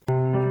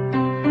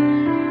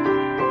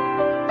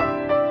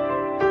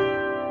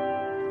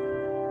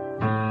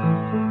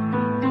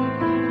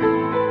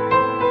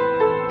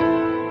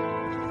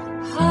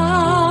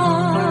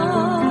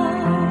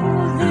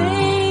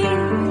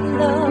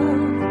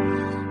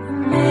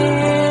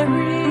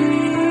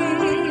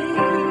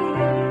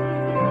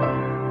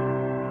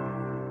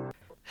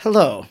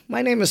Hello,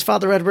 my name is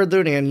Father Edward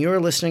Looney, and you're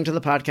listening to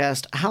the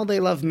podcast How They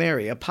Love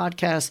Mary, a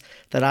podcast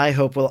that I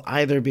hope will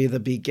either be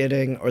the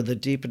beginning or the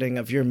deepening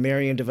of your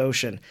Marian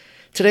devotion.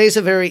 Today's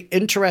a very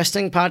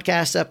interesting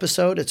podcast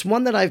episode. It's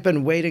one that I've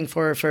been waiting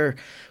for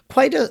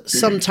quite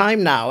some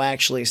time now,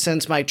 actually,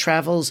 since my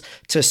travels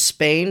to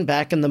Spain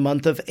back in the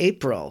month of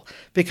April.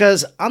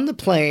 Because on the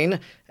plane,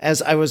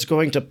 as I was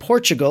going to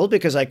Portugal,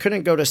 because I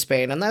couldn't go to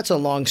Spain, and that's a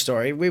long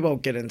story, we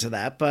won't get into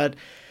that, but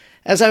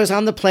as I was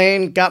on the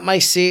plane, got my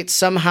seat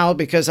somehow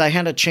because I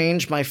had to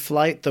change my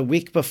flight the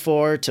week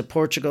before to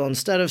Portugal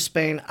instead of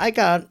Spain. I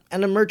got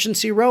an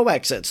emergency row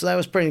exit, so that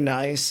was pretty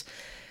nice.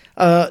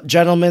 A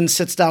gentleman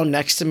sits down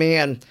next to me,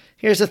 and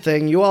here's the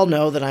thing. You all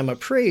know that I'm a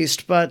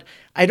priest, but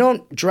I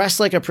don't dress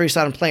like a priest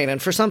on a plane.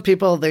 And for some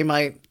people, they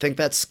might think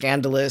that's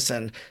scandalous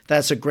and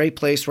that's a great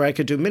place where I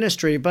could do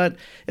ministry. But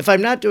if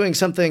I'm not doing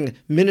something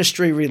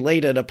ministry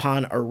related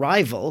upon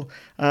arrival,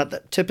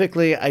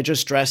 typically I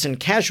just dress in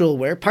casual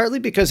wear, partly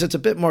because it's a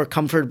bit more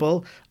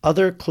comfortable.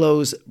 Other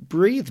clothes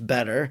breathe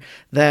better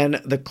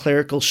than the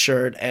clerical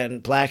shirt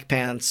and black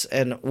pants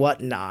and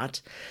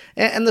whatnot.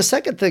 And the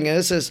second thing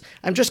is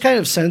I'm just kind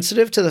of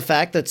sensitive to the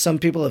fact that some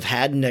people have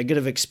had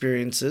negative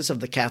experiences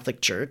of the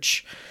Catholic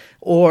Church,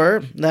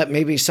 or that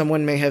maybe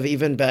someone may have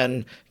even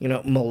been,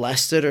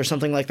 molested or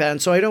something like that.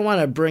 And so I don't want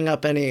to bring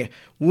up any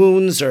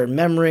wounds or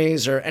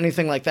memories or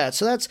anything like that.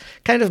 So that's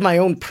kind of my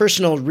own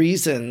personal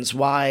reasons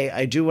why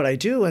I do what I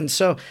do. And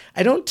so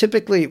I don't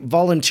typically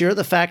volunteer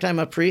the fact I'm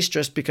a priest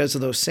just because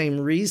of those same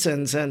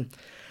reasons. And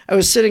I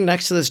was sitting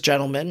next to this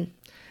gentleman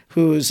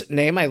whose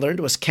name I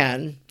learned was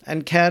Ken.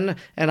 And Ken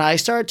and I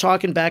started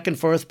talking back and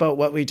forth about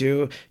what we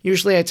do.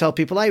 Usually I tell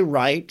people I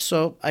write,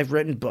 so I've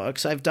written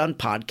books, I've done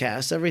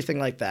podcasts, everything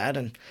like that.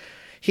 And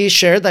he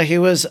shared that he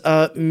was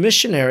a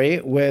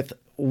missionary with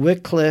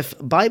Wycliffe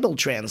Bible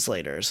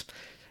translators.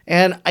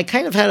 And I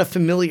kind of had a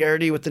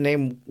familiarity with the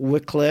name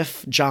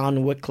Wycliffe,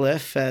 John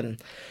Wycliffe,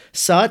 and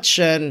such,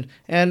 and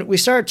we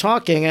started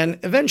talking, and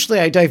eventually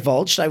I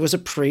divulged I was a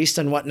priest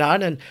and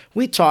whatnot, and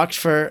we talked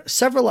for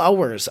several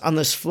hours on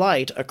this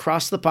flight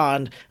across the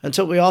pond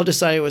until we all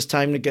decided it was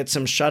time to get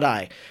some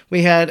shut-eye.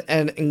 We had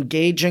an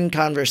engaging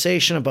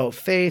conversation about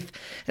faith,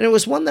 and it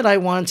was one that I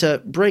want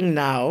to bring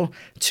now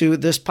to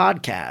this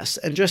podcast,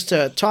 and just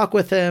to talk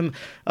with him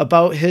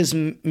about his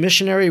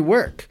missionary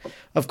work.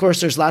 Of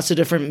course, there's lots of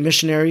different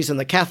missionaries in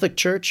the Catholic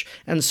Church,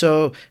 and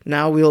so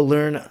now we'll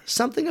learn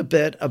something a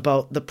bit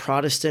about the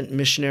Protestant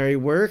missionary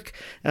work,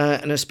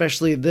 and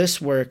especially this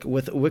work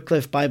with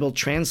Wycliffe Bible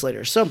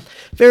translators. So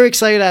very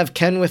excited to have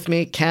Ken with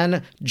me.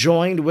 Ken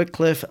joined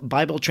Wycliffe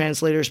Bible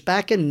translators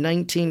back in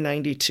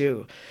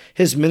 1992.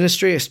 His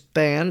ministry has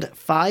spanned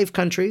 5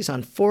 countries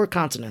on 4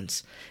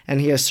 continents,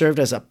 and he has served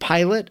as a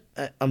pilot,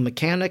 a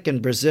mechanic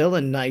in Brazil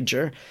and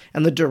Niger,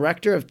 and the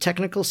director of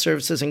technical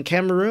services in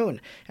Cameroon,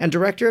 and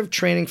director of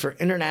training for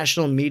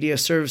international media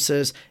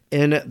services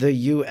in the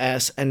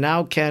U.S. And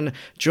now Ken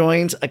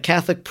joins a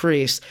Catholic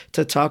priest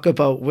to talk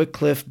about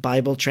Wycliffe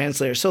Bible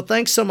translators. So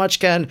thanks so much,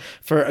 Ken,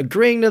 for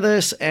agreeing to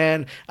this.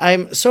 And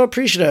I'm so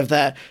appreciative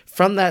that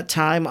from that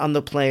time on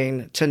the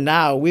plane to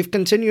now, we've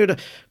continued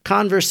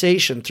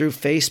conversation through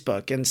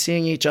Facebook and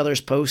seeing each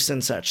other's posts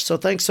and such. So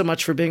thanks so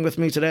much for being with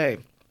me today.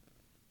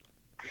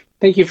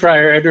 Thank you,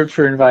 Friar Edward,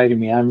 for inviting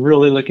me. I'm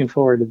really looking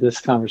forward to this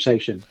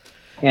conversation.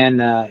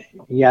 And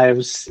it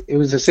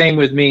was the same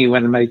with me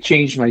when I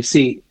changed my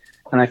seat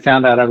and I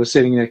found out I was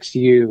sitting next to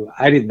you.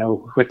 I didn't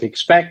know what to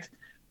expect,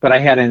 but I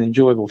had an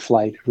enjoyable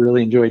flight.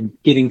 Really enjoyed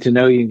getting to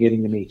know you and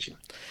getting to meet you.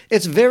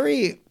 It's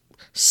very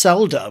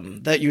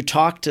seldom that you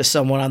talk to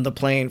someone on the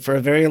plane for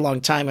a very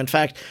long time. In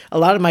fact, a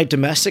lot of my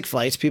domestic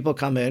flights, people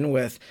come in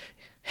with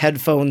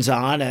headphones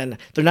on and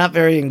they're not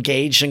very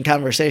engaged in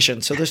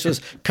conversation. So this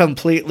was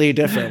completely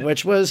different,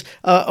 which was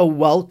a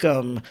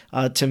welcome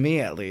to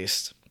me, at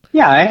least.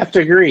 Yeah, I have to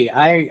agree.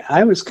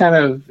 I was kind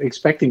of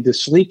expecting to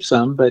sleep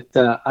some, but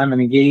I'm an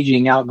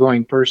engaging,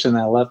 outgoing person.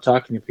 I love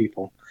talking to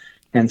people.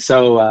 And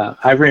so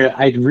I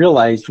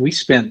realized we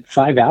spent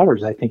 5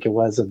 hours, I think it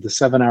was, of the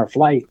 7-hour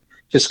flight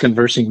just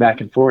conversing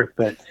back and forth.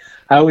 But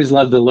I always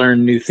love to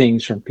learn new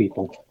things from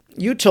people.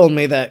 You told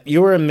me that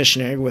you were a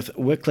missionary with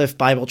Wycliffe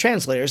Bible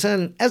translators.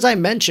 And as I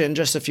mentioned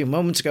just a few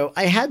moments ago,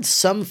 I had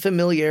some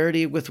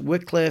familiarity with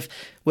Wycliffe,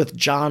 with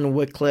John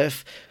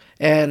Wycliffe,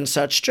 and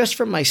such, just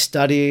from my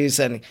studies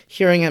and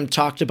hearing him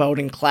talked about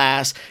in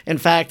class. In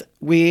fact,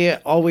 we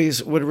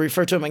always would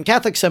refer to him in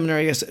Catholic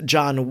seminary as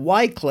John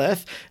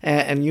Wycliffe,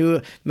 and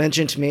you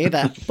mentioned to me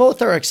that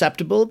both are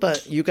acceptable,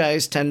 but you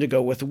guys tend to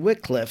go with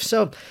Wycliffe.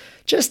 So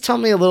just tell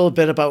me a little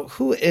bit about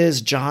who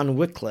is John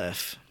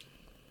Wycliffe.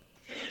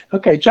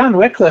 Okay, John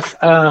Wycliffe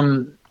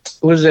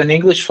was an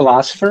English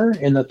philosopher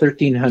in the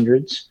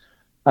 1300s.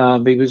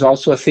 But he was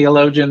also a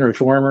theologian,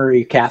 reformer,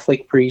 a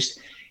Catholic priest,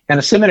 and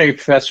a seminary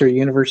professor at the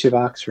University of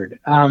Oxford.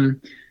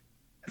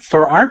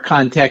 For our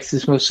context,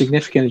 his most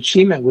significant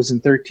achievement was in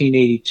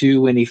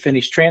 1382 when he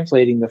finished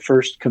translating the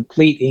first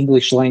complete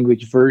English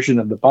language version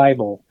of the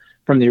Bible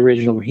from the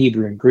original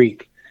Hebrew and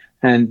Greek.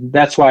 And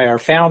that's why our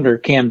founder,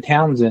 Cam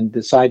Townsend,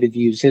 decided to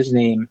use his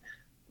name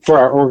for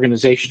our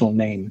organizational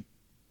name.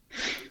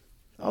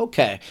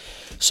 Okay.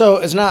 So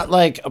it's not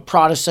like a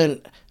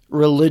Protestant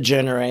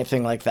religion or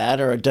anything like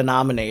that, or a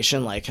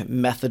denomination like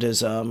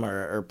Methodism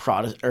or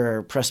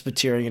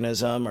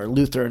Presbyterianism or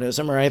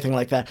Lutheranism or anything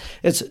like that.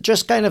 It's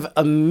just kind of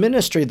a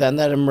ministry then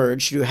that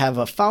emerged. You have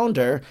a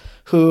founder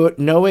who,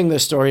 knowing the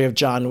story of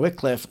John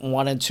Wycliffe,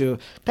 wanted to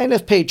kind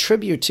of pay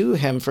tribute to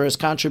him for his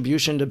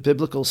contribution to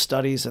biblical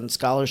studies and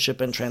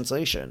scholarship and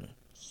translation.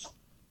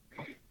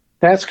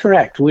 That's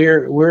correct.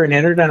 We're an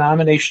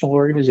interdenominational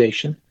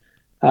organization.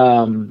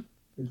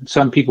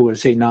 Some people would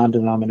say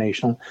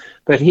non-denominational,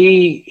 but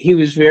he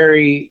was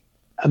very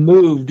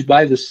moved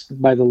by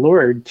the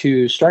Lord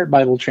to start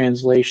Bible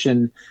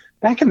translation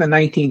back in the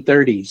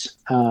 1930s.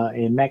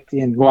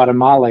 In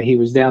Guatemala, he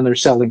was down there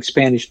selling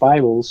Spanish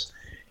Bibles,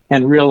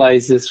 and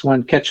realized this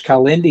one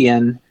Quechua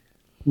Indian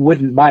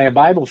wouldn't buy a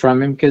Bible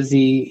from him because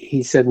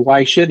he said,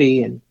 why should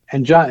he? And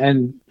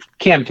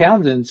Cam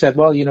Townsend said,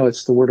 well,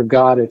 it's the Word of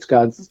God. It's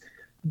God's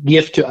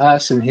gift to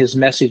us and his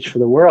message for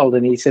the world.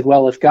 And he said,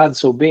 well, if God's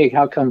so big,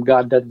 how come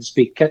God doesn't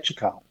speak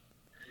Quechua?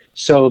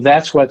 So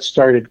that's what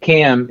started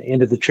Cam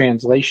into the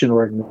translation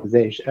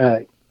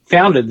organization,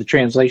 founded the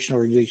translation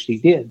organization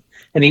he did.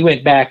 And he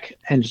went back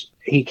and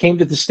he came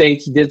to the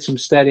States, did some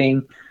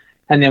studying,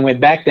 and then went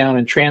back down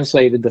and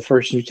translated the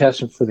first New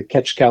Testament for the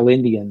Quechua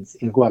Indians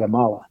in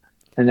Guatemala.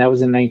 And that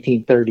was in the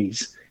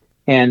 1930s.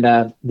 And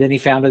then he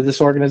founded this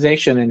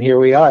organization, and here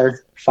we are,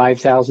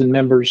 5,000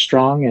 members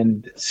strong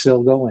and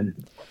still going.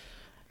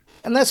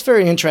 And that's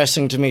very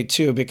interesting to me,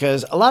 too,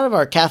 because a lot of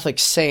our Catholic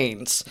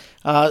saints,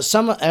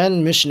 some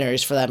and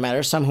missionaries for that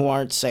matter, some who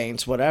aren't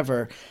saints,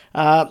 whatever,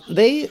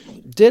 they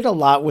did a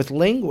lot with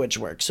language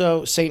work.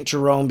 So St.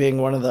 Jerome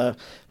being one of the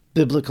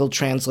biblical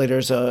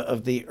translators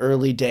of the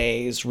early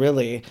days,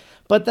 really.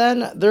 But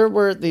then there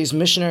were these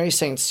missionary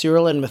saints,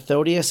 Cyril and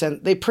Methodius,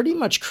 and they pretty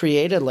much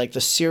created like the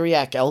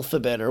Syriac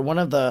alphabet or one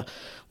of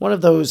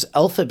those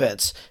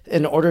alphabets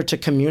in order to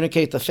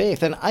communicate the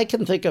faith. And I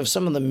can think of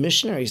some of the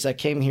missionaries that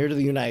came here to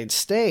the United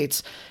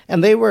States,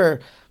 and they were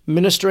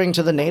ministering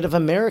to the Native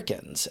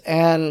Americans,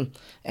 and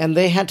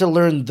they had to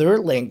learn their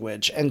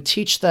language and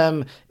teach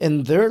them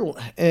in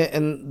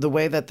the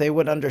way that they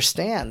would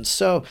understand.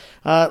 So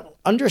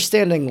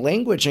understanding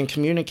language and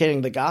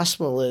communicating the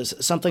gospel is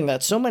something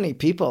that so many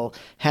people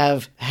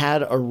have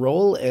had a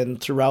role in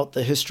throughout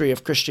the history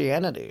of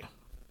Christianity.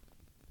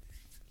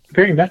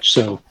 Very much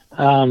so.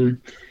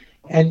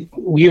 And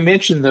you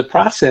mentioned the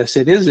process.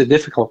 It is a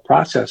difficult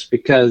process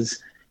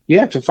because you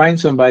have to find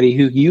somebody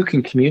who you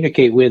can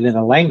communicate with in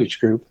a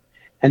language group,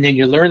 and then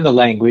you learn the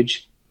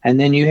language, and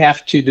then you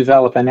have to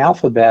develop an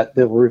alphabet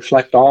that will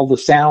reflect all the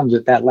sounds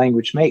that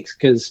language makes,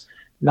 because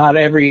not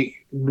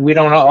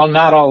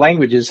all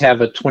languages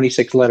have a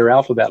 26-letter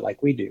alphabet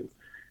like we do,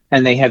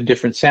 and they have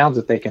different sounds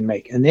that they can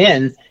make. And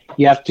then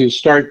you have to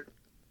start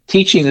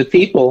teaching the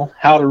people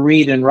how to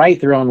read and write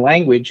their own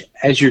language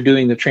as you're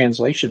doing the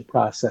translation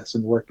process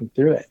and working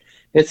through it.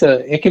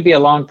 It can be a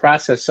long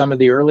process. Some of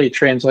the early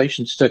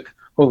translations took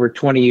over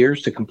 20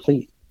 years to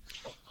complete.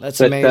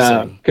 That's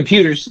amazing.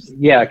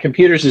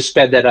 Computers have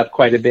sped that up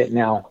quite a bit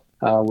now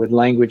with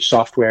language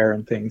software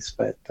and things.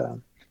 But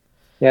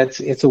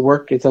it's a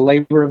work. It's a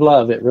labor of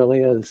love. It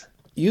really is.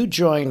 You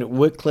joined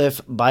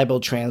Wycliffe Bible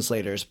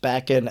Translators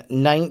back in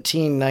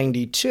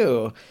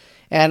 1992,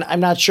 and I'm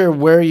not sure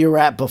where you were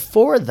at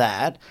before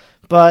that,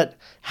 but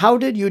how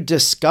did you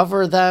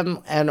discover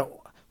them, and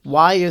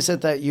why is it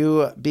that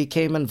you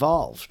became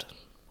involved?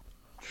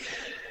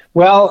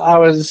 Well, I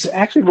was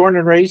actually born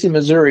and raised in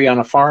Missouri on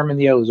a farm in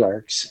the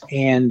Ozarks,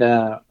 and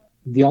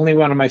the only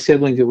one of my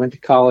siblings that went to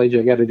college.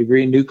 I got a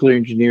degree in nuclear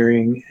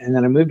engineering, and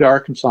then I moved to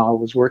Arkansas. I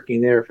was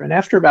working there, and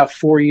after about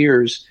 4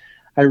 years,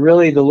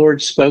 the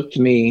Lord spoke to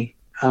me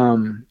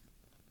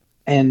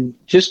and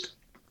just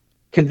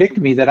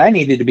convicted me that I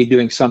needed to be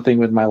doing something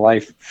with my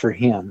life for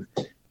Him,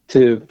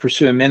 to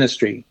pursue a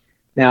ministry.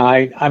 Now,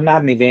 I'm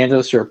not an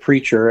evangelist or a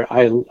preacher.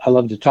 I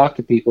love to talk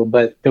to people,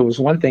 but there was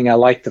one thing: I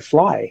like to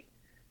fly.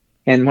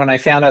 And when I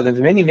found out that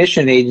many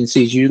mission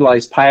agencies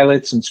utilize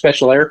pilots and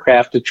special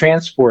aircraft to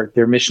transport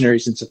their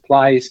missionaries and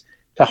supplies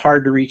to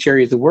hard-to-reach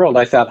areas of the world,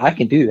 I thought, I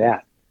can do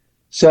that.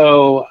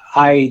 So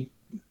I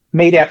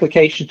made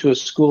application to a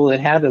school that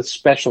had a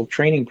special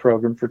training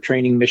program for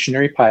training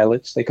missionary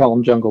pilots. They call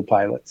them jungle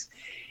pilots.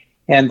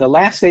 And the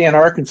last day in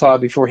Arkansas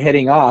before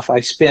heading off,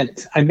 I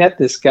met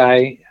this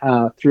guy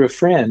through a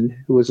friend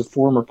who was a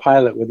former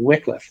pilot with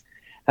Wycliffe.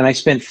 And I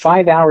spent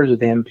 5 hours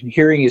with him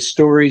hearing his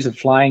stories of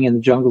flying in the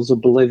jungles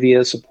of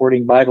Bolivia,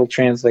 supporting Bible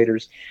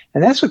translators.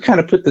 And that's what kind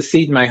of put the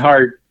seed in my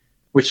heart,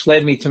 which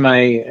led me to my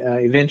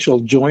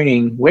eventual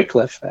joining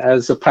Wycliffe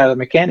as a pilot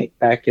mechanic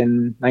back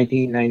in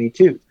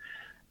 1992.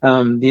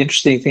 The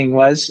interesting thing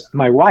was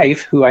my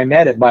wife, who I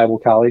met at Bible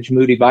College,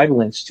 Moody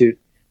Bible Institute,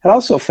 had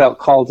also felt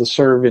called to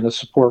serve in a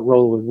support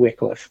role with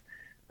Wycliffe.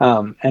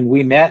 And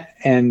we met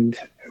and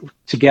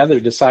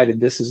together decided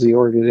this is the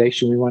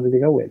organization we wanted to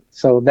go with.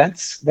 So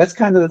that's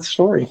kind of the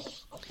story.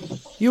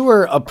 You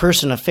were a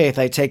person of faith,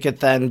 I take it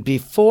then,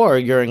 before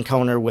your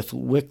encounter with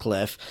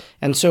Wycliffe.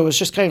 And so it was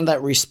just kind of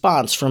that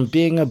response from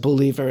being a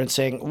believer and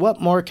saying,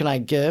 what more can I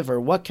give or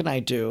what can I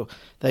do,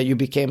 that you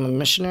became a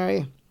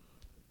missionary?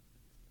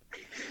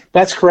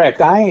 That's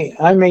correct.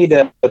 I made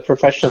a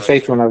profession of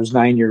faith when I was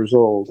 9 years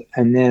old.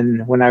 And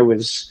then when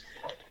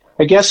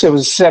I guess I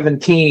was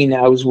 17,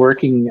 I was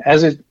working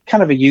as a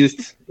kind of a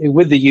youth,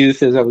 with the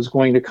youth as I was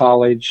going to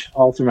college,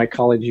 all through my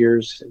college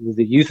years, with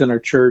the youth in our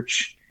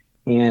church,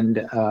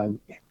 and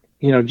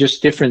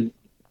just different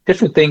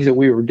things that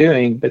we were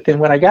doing. But then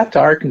when I got to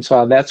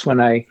Arkansas, that's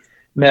when I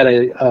met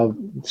a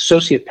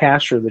associate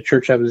pastor of the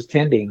church I was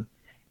attending,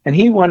 and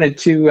he wanted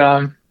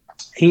to.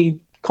 He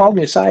called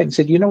me aside and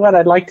said, "You know what?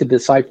 I'd like to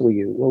disciple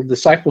you." Well,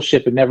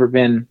 discipleship had never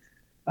been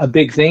a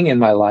big thing in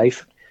my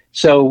life,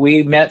 so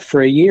we met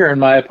for a year in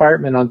my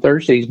apartment on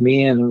Thursdays,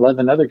 me and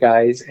 11 other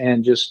guys,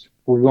 and just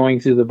were going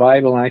through the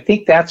Bible. And I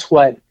think that's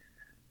what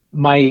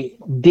my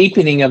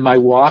deepening of my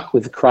walk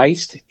with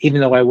Christ,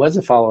 even though I was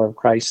a follower of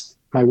Christ,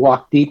 my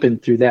walk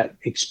deepened through that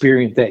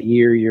experience, that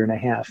year and a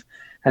half.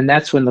 And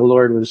that's when the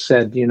Lord was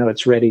said,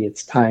 it's ready,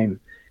 it's time.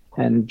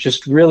 And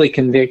just really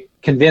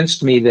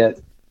convinced me that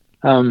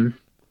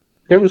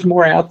there was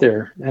more out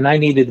there, and I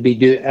needed to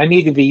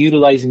be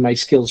utilizing my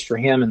skills for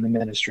Him in the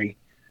ministry.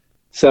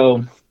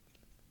 So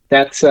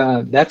that's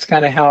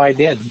kind of how I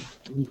did.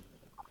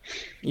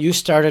 You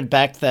started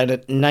back then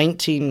at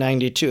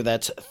 1992.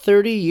 That's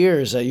 30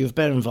 years that you've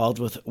been involved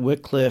with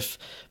Wycliffe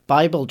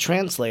Bible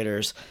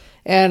Translators.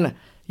 And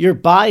your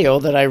bio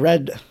that I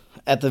read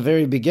at the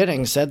very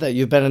beginning said that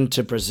you've been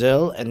into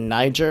Brazil and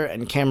Niger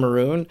and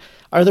Cameroon.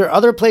 Are there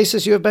other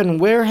places you have been?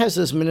 Where has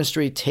this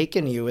ministry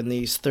taken you in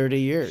these 30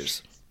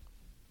 years?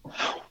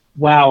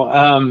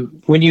 Wow.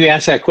 When you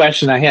asked that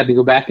question, I had to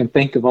go back and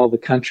think of all the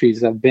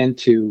countries I've been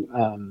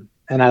to.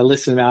 And I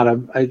listed out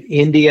of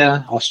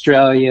India,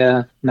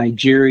 Australia,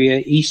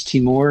 Nigeria, East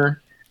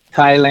Timor,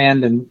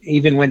 Thailand, and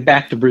even went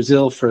back to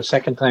Brazil for a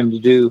second time to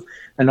do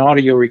an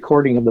audio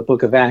recording of the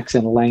Book of Acts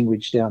in a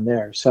language down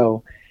there.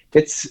 So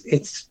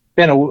it's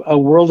been a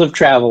world of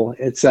travel.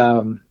 It's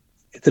a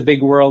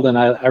big world, and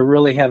I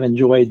really have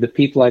enjoyed the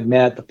people I've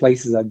met, the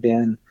places I've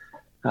been,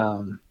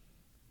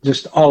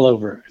 just all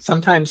over.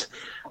 Sometimes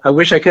I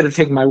wish I could have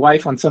taken my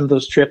wife on some of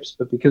those trips,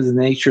 but because of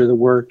the nature of the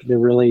work, they're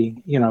really,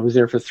 I was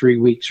there for 3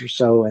 weeks or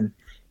so, and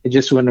it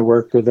just wouldn't have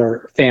worked with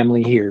our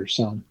family here.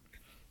 So,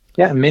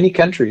 yeah, many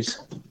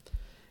countries.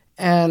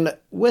 And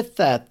with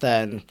that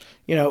then,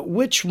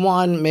 which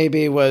one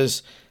maybe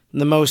was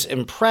the most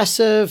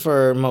impressive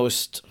or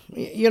most,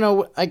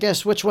 I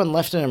guess which one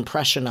left an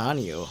impression on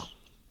you?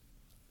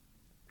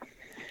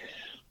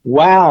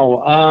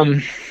 Wow.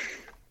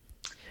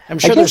 I'm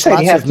sure there's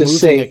lots of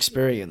moving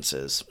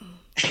experiences.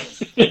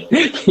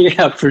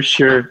 Yeah, for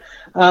sure.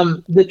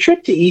 The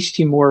trip to East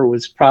Timor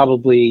was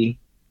probably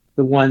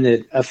the one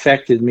that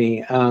affected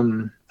me.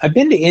 I've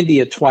been to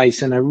India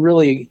twice, and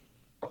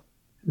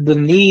the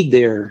need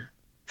there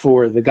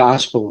for the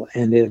gospel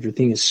and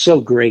everything is so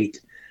great.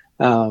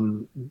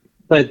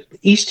 But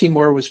East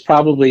Timor was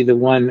probably the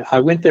one. I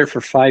went there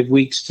for 5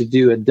 weeks to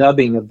do a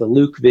dubbing of the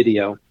Luke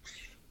video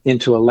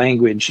into a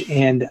language,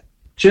 and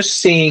just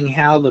seeing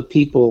how the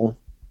people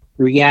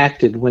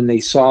reacted when they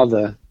saw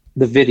the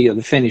video,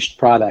 the finished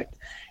product.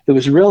 It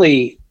was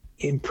really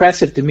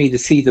impressive to me to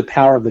see the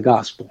power of the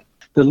gospel.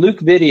 The Luke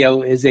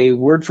video is a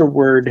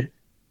word-for-word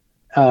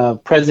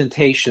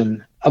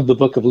presentation of the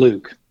book of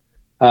Luke.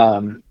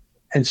 And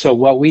so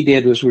what we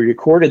did was we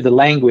recorded the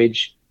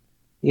language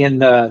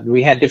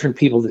we had different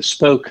people that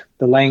spoke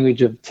the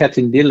language of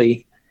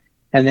Tetindili,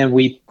 and then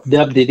we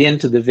dubbed it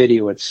into the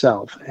video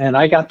itself. And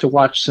I got to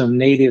watch some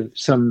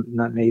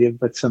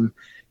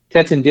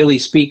Tetindili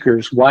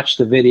speakers watch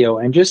the video,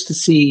 and just to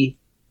see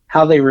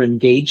how they were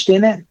engaged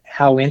in it,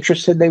 how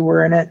interested they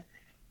were in it,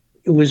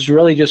 it was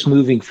really just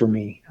moving for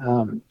me.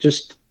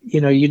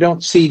 You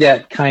don't see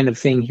that kind of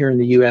thing here in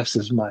the U.S.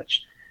 as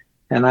much.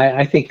 And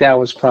I think that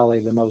was probably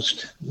the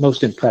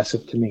most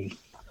impressive to me.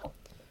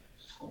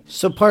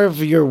 So part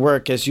of your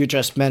work, as you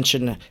just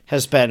mentioned,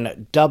 has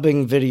been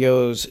dubbing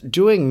videos,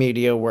 doing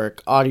media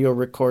work, audio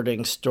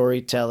recording,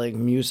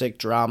 storytelling, music,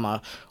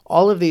 drama,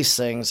 all of these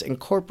things,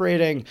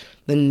 incorporating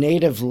the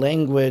native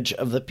language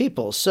of the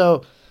people.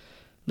 So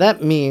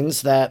that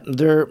means that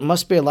there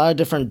must be a lot of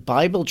different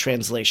Bible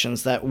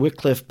translations that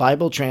Wycliffe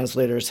Bible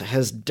Translators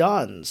has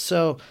done.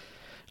 So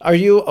are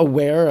you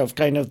aware of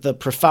kind of the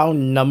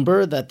profound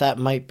number that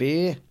might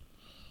be?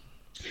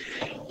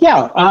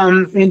 Yeah.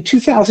 In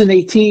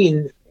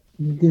 2018,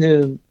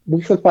 the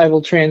Wycliffe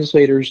Bible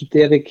Translators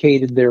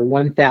dedicated their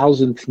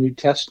 1,000th New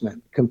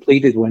Testament,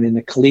 completed one in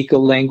the Kaliko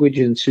language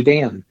in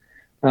Sudan.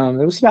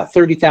 There was about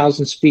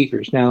 30,000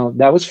 speakers. Now,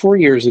 that was 4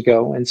 years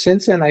ago, and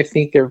since then, I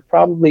think there have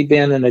probably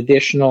been an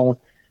additional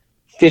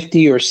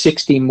 50 or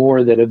 60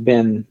 more that have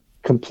been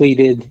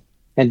completed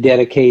and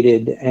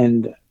dedicated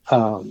and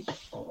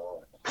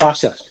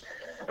processed.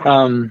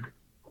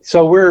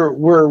 So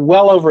we're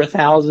well over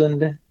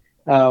 1,000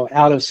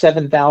 out of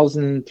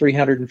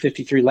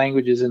 7,353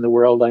 languages in the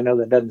world. I know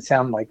that doesn't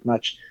sound like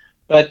much,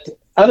 but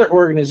other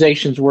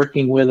organizations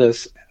working with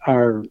us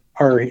are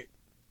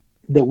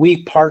that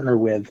we partner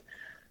with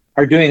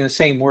are doing the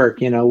same work.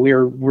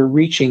 We're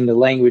reaching the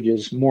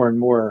languages more and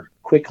more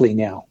quickly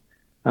now.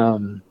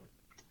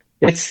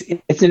 It's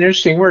an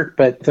interesting work,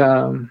 but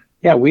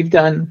we've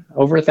done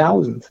over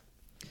 1,000.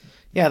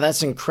 Yeah,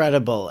 that's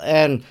incredible.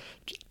 And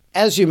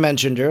as you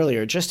mentioned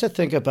earlier, just to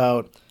think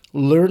about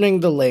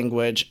learning the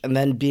language and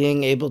then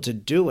being able to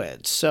do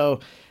it. So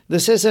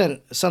this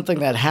isn't something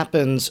that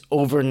happens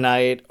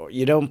overnight, or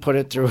you don't put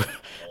it through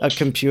a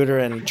computer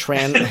and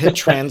hit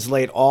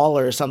translate all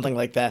or something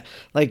like that.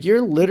 Like,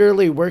 you're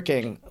literally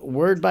working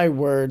word by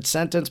word,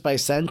 sentence by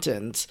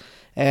sentence.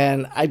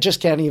 And I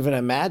just can't even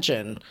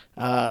imagine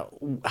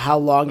how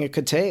long it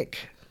could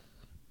take.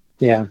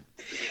 Yeah,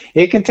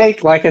 it can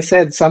take, like I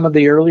said, some of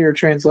the earlier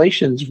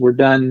translations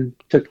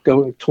took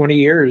 20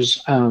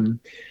 years.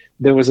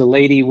 There was a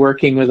lady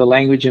working with a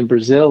language in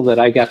Brazil that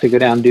I got to go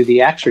down and do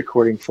the Acts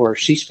recording for.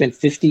 She spent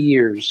 50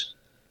 years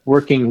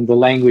working the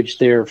language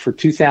there for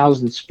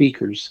 2,000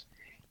 speakers.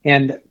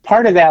 And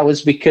part of that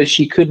was because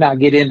she could not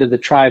get into the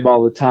tribe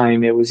all the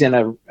time. It was in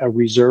a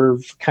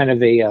reserve, kind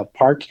of a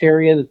park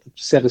area that's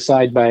set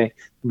aside by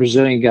the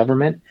Brazilian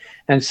government.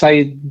 And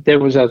so there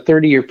was a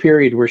 30-year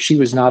period where she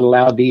was not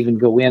allowed to even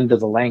go into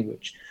the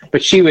language.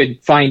 But she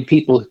would find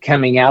people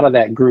coming out of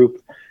that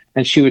group,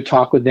 and she would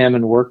talk with them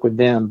and work with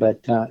them. But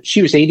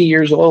she was 80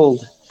 years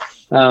old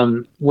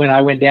when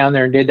I went down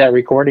there and did that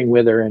recording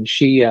with her, and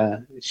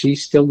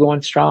she's still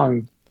going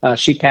strong.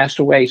 She passed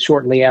away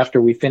shortly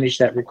after we finished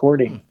that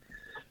recording,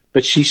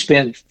 but she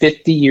spent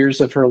 50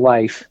 years of her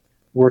life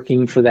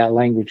working for that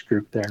language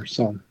group there.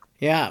 So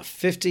yeah,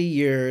 50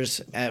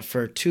 years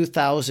for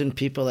 2,000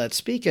 people that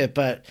speak it.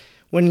 But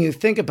when you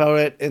think about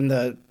it in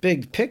the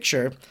big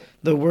picture,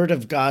 the Word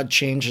of God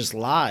changes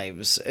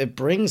lives. It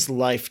brings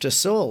life to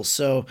souls.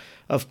 So,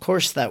 of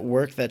course, that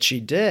work that she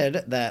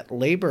did, that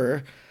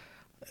labor,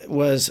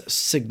 was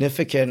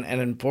significant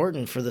and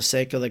important for the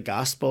sake of the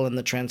gospel and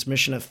the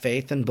transmission of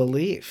faith and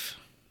belief.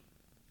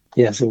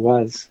 Yes, it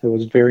was. It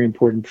was very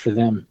important for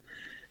them.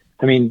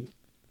 I mean,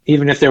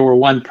 even if there were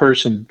one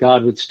person,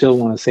 God would still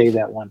want to save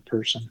that one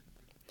person.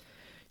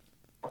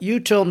 You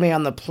told me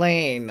on the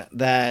plane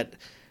that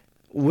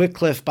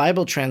Wycliffe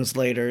Bible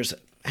Translators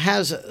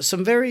has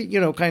some very,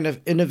 kind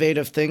of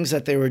innovative things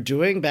that they were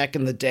doing back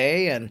in the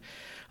day, and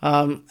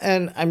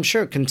I'm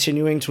sure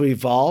continuing to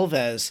evolve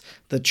as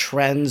the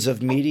trends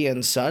of media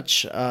and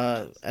such,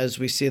 as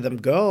we see them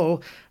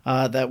go,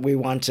 that we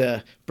want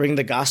to bring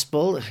the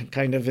gospel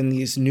kind of in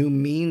these new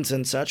means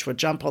and such, what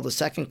John Paul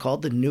II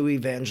called the new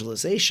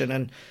evangelization.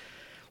 And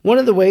one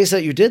of the ways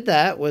that you did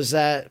that was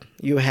that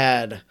you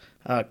had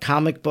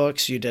comic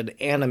books, you did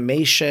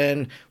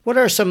animation. What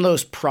are some of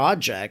those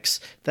projects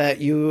that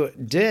you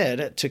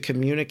did to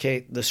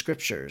communicate the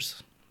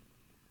scriptures?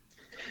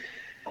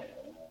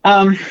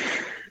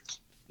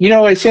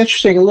 It's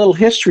interesting, a little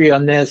history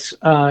on this.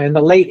 In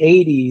the late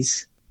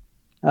 80s,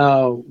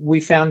 we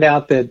found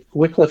out that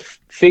Wycliffe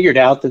figured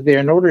out that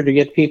in order to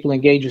get people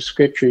engaged with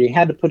scripture, you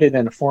had to put it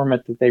in a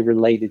format that they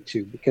related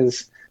to,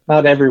 because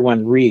not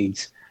everyone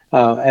reads.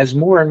 As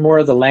more and more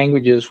of the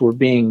languages were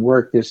being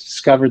worked, it's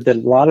discovered that a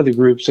lot of the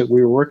groups that we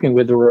were working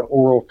with were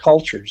oral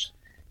cultures.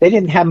 They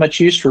didn't have much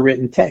use for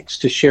written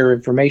text to share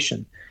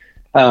information.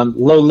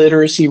 Low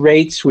literacy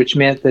rates, which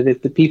meant that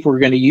if the people were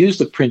going to use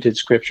the printed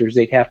scriptures,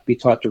 they'd have to be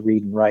taught to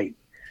read and write.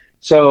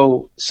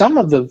 So some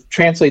of the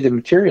translated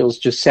materials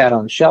just sat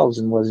on shelves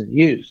and wasn't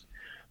used.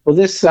 Well,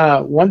 this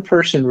one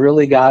person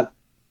really got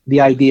the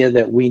idea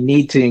that we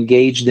need to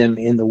engage them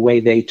in the way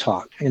they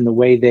talk, in the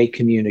way they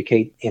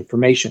communicate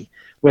information,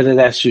 whether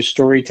that's through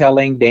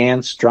storytelling,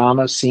 dance,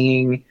 drama,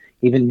 singing,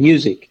 even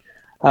music.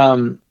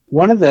 One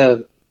of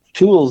the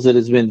tools that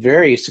has been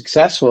very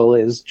successful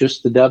is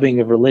just the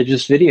dubbing of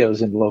religious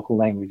videos in local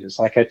languages.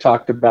 Like I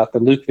talked about the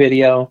Luke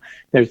video,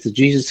 there's the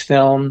Jesus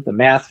film, the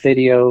Math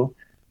video,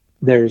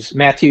 there's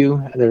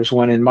Matthew, there's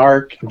one in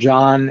Mark,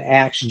 John,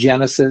 Acts,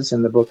 Genesis,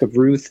 and the book of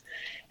Ruth.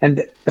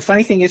 And the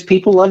funny thing is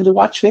people love to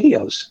watch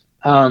videos.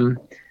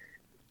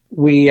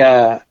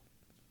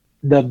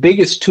 The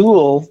biggest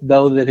tool,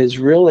 though, that has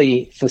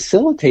really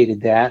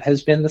facilitated that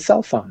has been the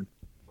cell phone.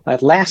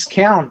 At last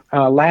count,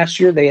 last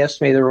year they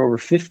estimated there were over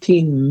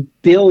 15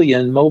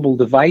 billion mobile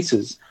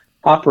devices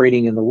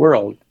operating in the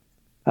world.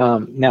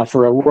 Now,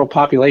 for a world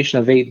population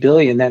of 8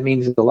 billion, that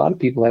means that a lot of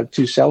people have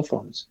 2 cell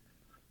phones.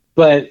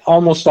 But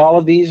almost all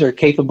of these are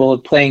capable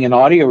of playing an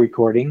audio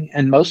recording,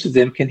 and most of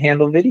them can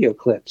handle video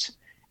clips.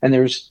 And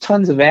there's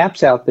tons of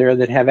apps out there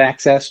that have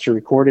access to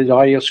recorded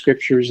audio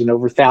scriptures in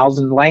over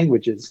 1,000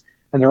 languages,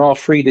 and they're all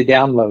free to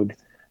download.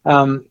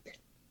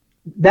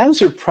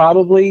 Those are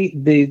probably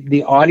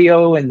the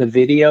audio and the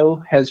video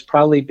has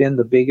probably been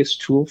the biggest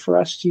tool for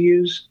us to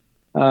use.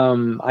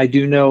 I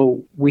do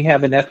know we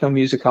have an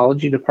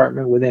ethnomusicology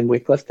department within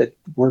Wycliffe that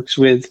works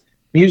with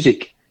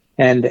music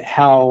and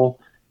how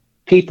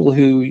people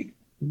who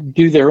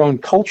do their own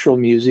cultural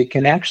music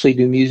can actually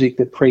do music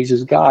that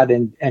praises God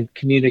and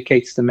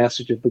communicates the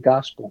message of the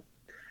gospel.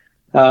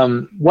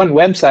 One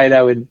website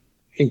I would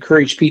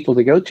encourage people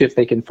to go to, if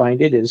they can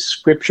find it, is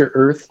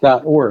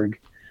scriptureearth.org.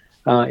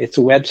 It's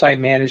a website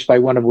managed by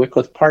one of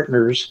Wycliffe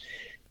Partners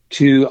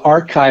to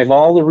archive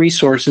all the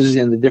resources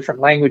in the different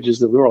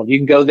languages of the world. You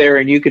can go there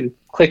and you can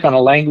click on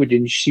a language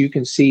and you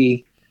can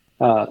see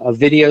a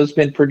video's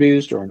been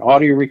produced, or an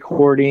audio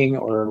recording,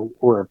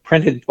 or a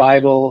printed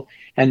Bible.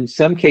 And in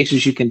some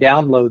cases, you can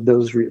download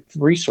those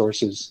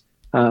resources.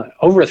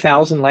 Over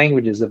 1,000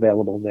 languages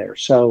available there.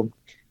 So,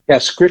 yeah,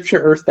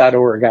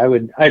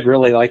 scriptureearth.org. I'd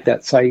really like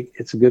that site.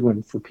 It's a good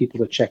one for people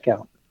to check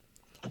out.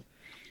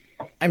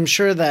 I'm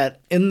sure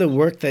that in the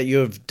work that you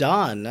have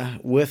done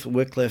with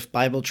Wycliffe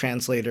Bible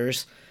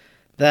translators,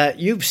 that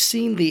you've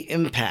seen the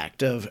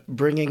impact of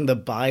bringing the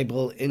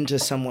Bible into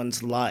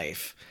someone's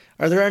life.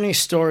 Are there any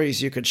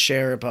stories you could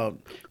share about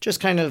just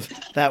kind of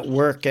that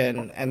work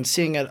and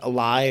seeing it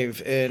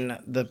alive in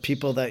the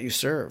people that you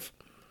serve?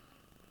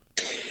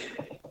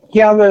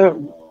 Yeah,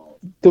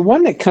 the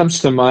one that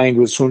comes to mind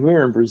was when we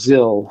were in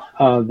Brazil.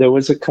 There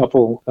was a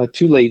couple,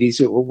 two ladies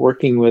that were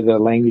working with a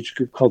language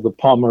group called the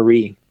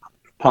Palmari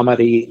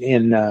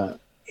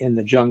in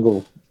the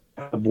jungle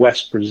of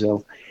West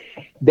Brazil.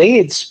 They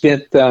had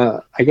spent,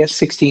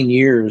 16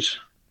 years,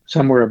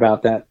 somewhere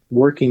about that,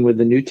 working with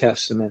the New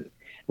Testament.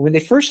 When they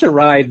first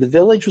arrived, the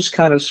village was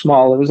kind of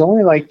small. It was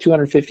only like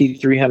 250,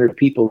 300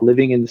 people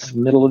living in the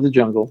middle of the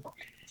jungle.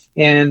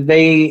 And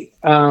they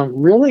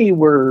really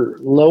were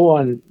low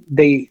on,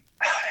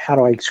 how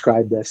do I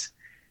describe this?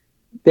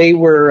 They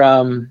were,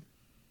 I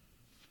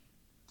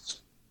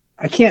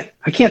can't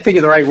think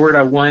of the right word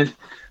I want,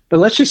 but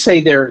let's just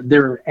say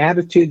their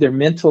attitude, their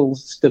mental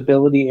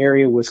stability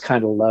area was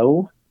kind of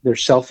low. Their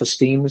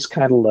self-esteem was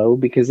kind of low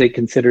because they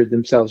considered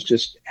themselves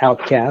just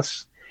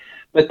outcasts.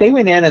 But they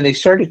went in and they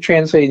started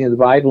translating the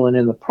Bible, and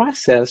in the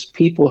process,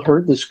 people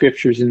heard the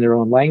scriptures in their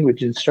own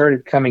language and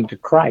started coming to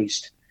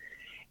Christ.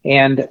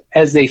 And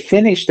as they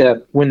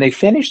when they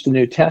finished the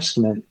New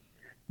Testament,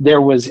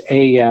 there was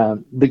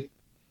the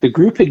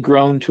group had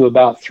grown to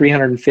about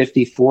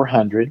 350,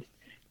 400.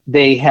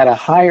 They had a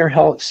higher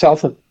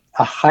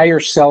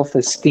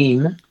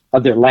self-esteem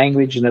of their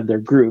language and of their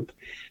group.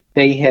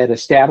 They had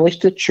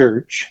established a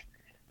church.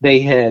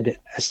 They had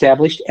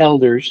established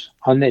elders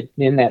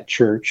in that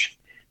church.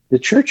 The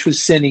church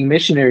was sending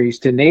missionaries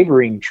to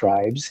neighboring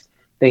tribes.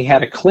 They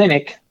had a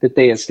clinic that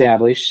they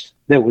established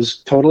that was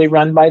totally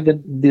run by the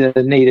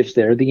natives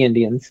there, the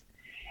Indians.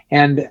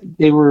 And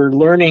they were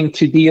learning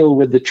to deal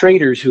with the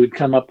traders who would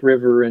come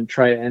upriver and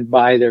try and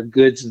buy their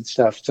goods and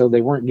stuff, so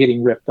they weren't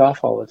getting ripped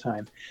off all the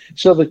time.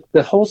 So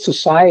the whole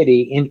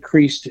society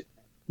increased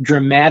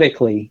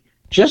dramatically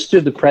just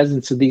through the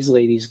presence of these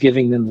ladies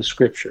giving them the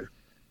scripture.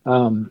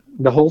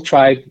 The whole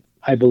tribe,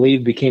 I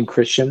believe, became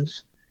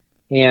Christians.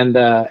 And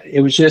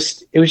it was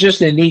just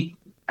a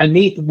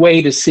neat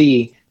way to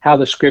see how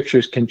the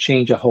scriptures can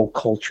change a whole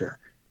culture.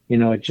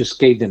 It just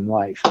gave them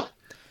life.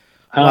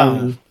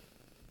 Wow.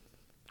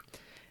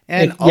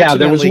 And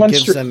ultimately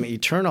gives them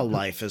eternal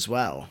life as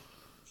well.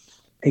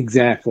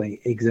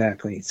 Exactly.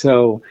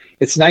 So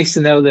it's nice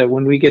to know that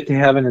when we get to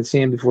heaven and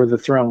stand before the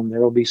throne,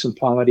 there will be some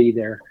Palmari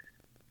there,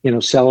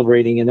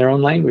 celebrating in their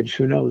own language.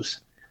 Who knows?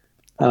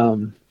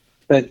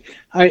 But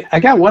I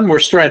got one more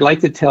story I'd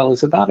like to tell.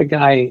 Is about a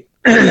guy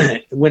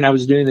when I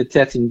was doing the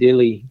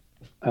Tetindili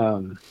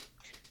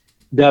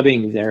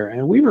dubbing there,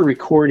 and we were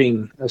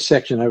recording a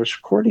section. I was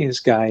recording this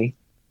guy,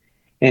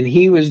 and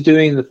he was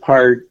doing the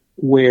part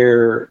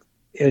where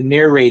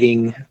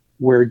narrating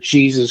where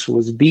Jesus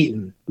was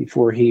beaten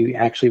before he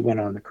actually went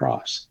on the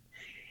cross.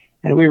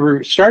 And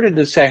we started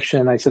the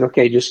section. I said,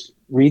 okay, just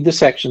read the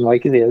section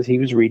like it is. He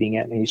was reading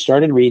it, and he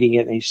started reading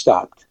it, and he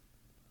stopped.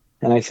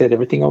 And I said,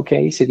 everything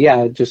okay? He said,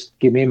 yeah, just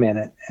give me a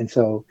minute. And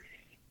so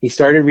he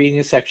started reading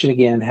the section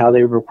again, how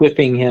they were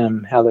whipping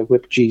him, how they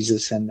whipped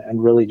Jesus, and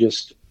really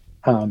just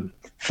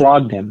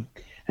flogged him.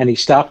 And he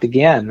stopped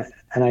again.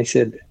 And I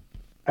said,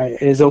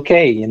 it's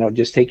okay,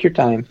 just take your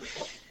time.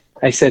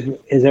 I said,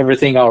 is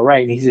everything all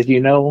right? And he said,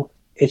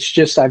 it's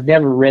just I've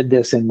never read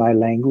this in my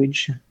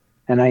language,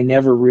 and I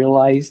never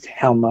realized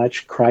how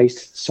much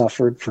Christ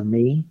suffered for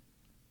me.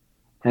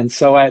 And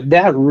so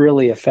that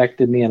really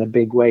affected me in a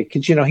big way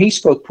because, he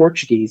spoke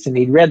Portuguese and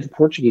he'd read the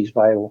Portuguese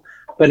Bible,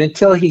 but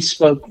until he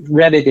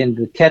read it in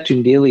the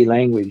Tetindili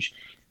language,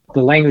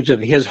 the language of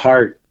his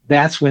heart,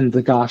 that's when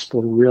the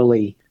gospel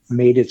really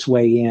made its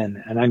way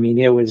in. And I mean,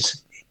 it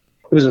was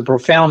a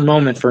profound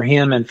moment for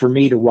him and for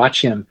me to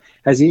watch him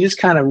as he just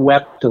kind of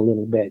wept a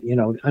little bit,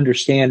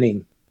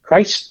 understanding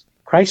Christ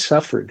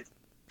suffered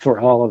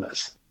for all of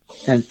us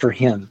and for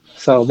him.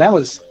 So that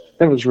was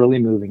really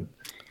moving.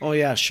 Oh,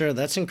 yeah, sure.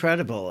 That's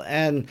incredible.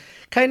 And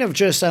kind of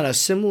just on a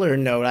similar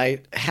note,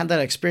 I had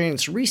that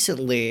experience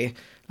recently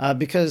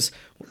because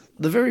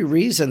the very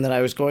reason that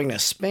I was going to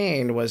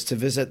Spain was to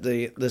visit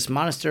this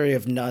monastery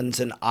of nuns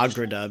in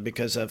Agreda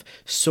because of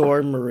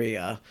Sor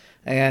Maria.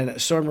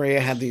 And Sor Maria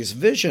had these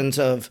visions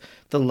of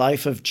the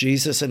life of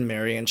Jesus and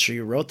Mary, and she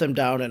wrote them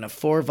down in a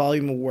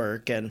 4-volume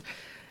work. And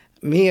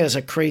me as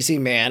a crazy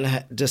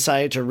man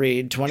decided to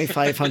read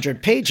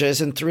 2,500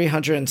 pages in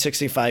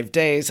 365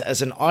 days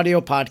as an audio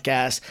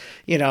podcast.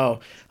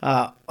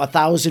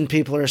 1,000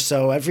 people or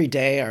so every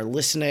day are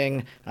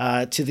listening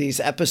to these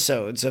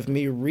episodes of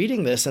me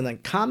reading this and then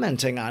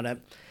commenting on it.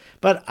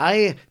 But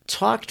I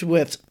talked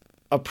with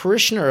a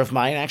parishioner of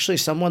mine, actually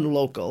someone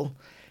local,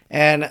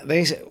 and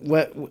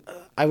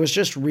I was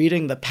just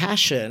reading the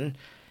Passion,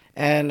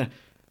 and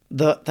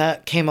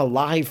that came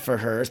alive for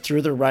her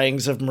through the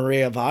writings of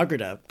Maria of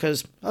Agreda,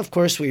 because of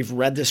course we've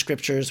read the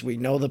scriptures, we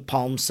know the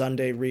Palm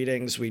Sunday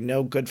readings, we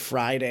know Good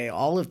Friday,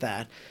 all of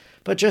that,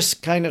 but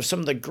just kind of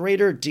some of the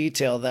greater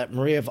detail that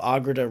Maria of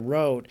Agreda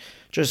wrote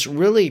just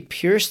really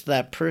pierced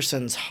that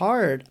person's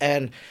heart.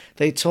 And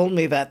they told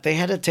me that they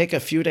had to take a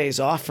few days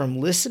off from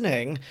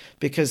listening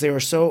because they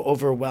were so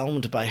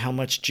overwhelmed by how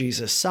much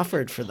Jesus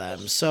suffered for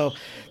them. So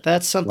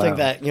that's something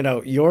that,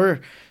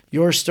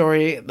 your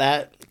story,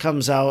 that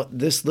comes out,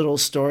 this little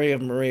story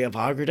of Maria of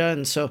Agreda.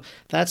 And so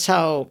that's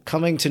how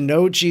coming to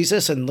know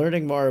Jesus and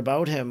learning more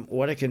about him,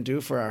 what it can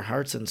do for our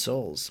hearts and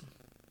souls.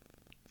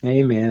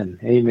 Amen.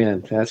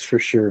 Amen. That's for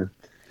sure.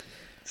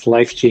 It's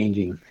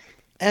life-changing.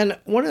 And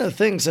one of the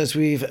things as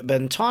we've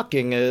been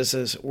talking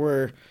is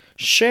you're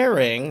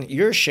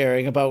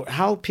sharing about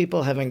how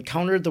people have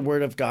encountered the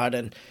Word of God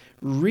and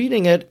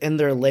reading it in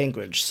their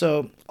language.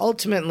 So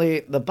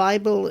ultimately, the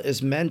Bible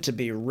is meant to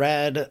be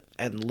read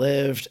and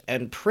lived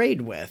and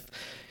prayed with.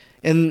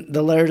 In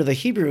the letter to the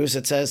Hebrews,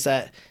 it says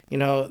that,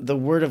 the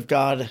Word of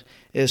God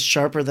is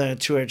sharper than a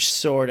two-edged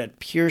sword. It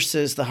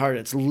pierces the heart.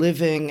 It's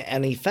living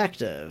and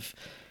effective.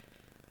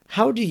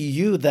 How do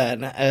you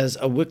then, as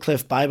a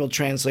Wycliffe Bible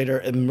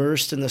translator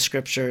immersed in the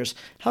scriptures,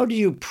 how do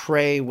you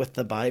pray with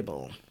the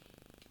Bible?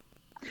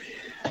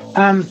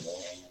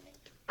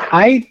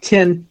 I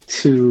tend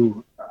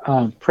to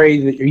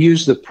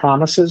use the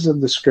promises of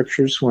the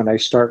scriptures when I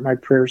start my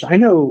prayers. I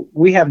know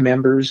we have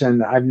members,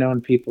 and I've known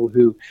people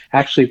who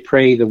actually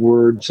pray the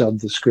words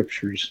of the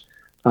scriptures,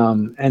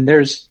 and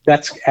that's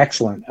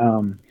excellent.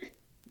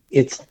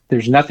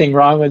 There's nothing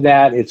wrong with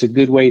that. It's a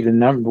good way to,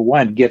 number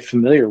one, get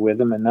familiar with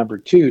them, and number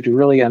two, to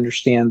really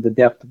understand the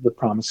depth of the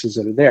promises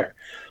that are there.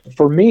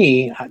 For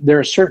me, there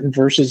are certain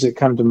verses that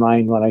come to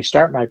mind when I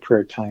start my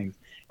prayer time,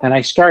 and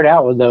I start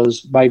out with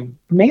those by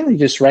mainly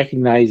just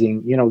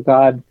recognizing,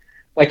 God,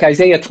 like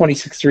Isaiah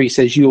 26:3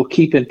 says, you will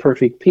keep in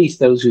perfect peace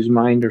those whose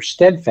mind are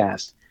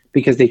steadfast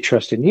because they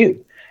trust in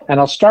you. And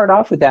I'll start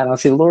off with that, and I'll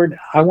say, Lord,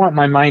 I want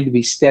my mind to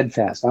be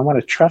steadfast. I want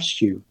to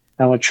trust you.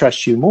 I want to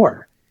trust you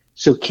more.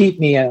 So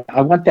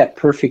I want that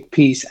perfect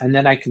peace, and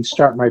then I can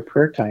start my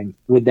prayer time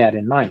with that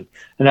in mind.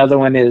 Another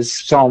one is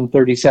Psalm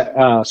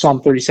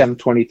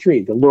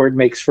 37:23. The Lord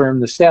makes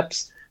firm the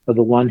steps of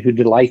the one who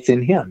delights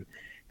in him.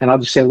 And I'll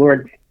just say,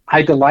 Lord,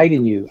 I delight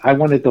in you. I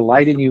want to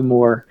delight in you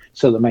more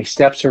so that my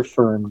steps are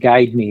firm.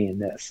 Guide me in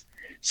this.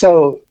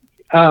 So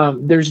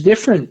there's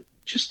different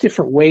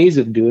ways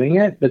of doing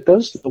it, but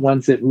those are the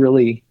ones that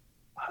really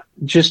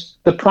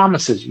just the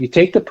promises. You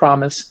take the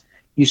promise,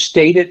 you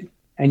state it,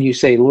 and you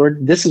say,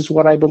 Lord, this is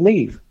what I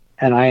believe,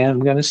 and I am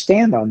going to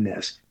stand on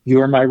this.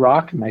 You are my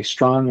rock, my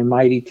strong and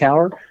mighty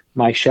tower,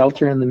 my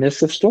shelter in the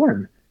midst of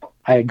storm.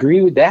 I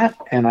agree with that,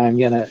 and I'm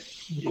going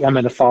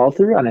to follow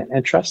through on it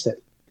and trust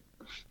it.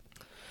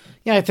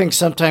 Yeah, I think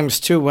sometimes,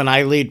 too, when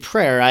I lead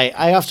prayer,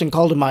 I often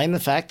call to mind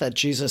the fact that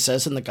Jesus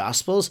says in the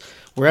Gospels,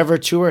 wherever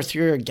two or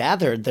three are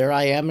gathered, there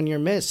I am in your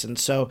midst. And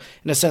so,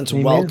 in a sense,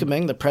 Amen.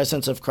 Welcoming the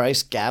presence of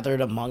Christ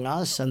gathered among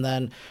us and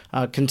then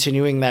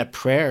continuing that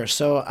prayer.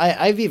 So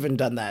I've even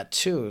done that,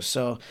 too.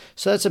 So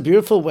that's a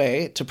beautiful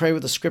way to pray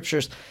with the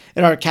scriptures.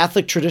 In our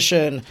Catholic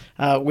tradition,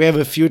 we have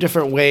a few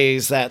different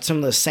ways that some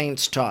of the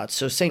saints taught.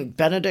 So St.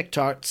 Benedict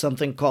taught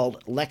something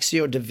called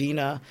Lectio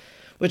Divina,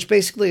 which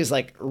basically is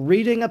like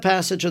reading a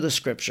passage of the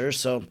scripture.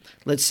 So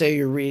let's say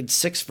you read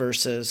 6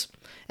 verses,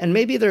 and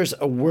maybe there's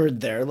a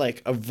word there,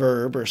 like a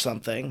verb or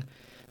something,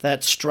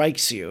 that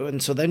strikes you.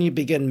 And so then you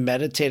begin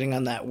meditating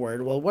on that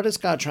word. Well, what is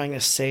God trying to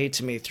say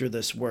to me through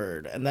this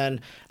word? And then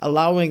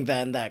allowing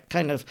then that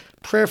kind of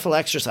prayerful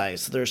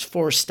exercise. There's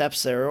 4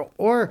 steps there.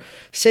 Or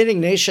St.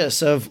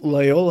 Ignatius of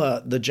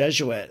Loyola, the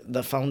Jesuit,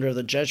 the founder of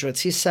the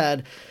Jesuits, he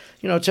said,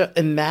 to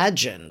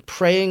imagine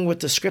praying with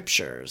the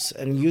scriptures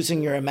and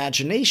using your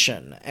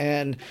imagination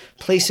and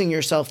placing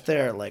yourself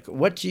there. Like,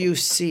 what do you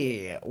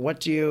see? What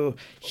do you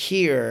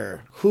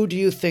hear? Who do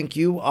you think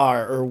you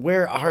are? Or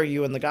where are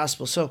you in the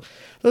gospel? So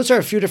those are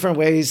a few different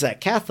ways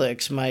that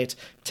Catholics might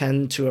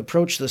tend to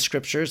approach the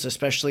scriptures,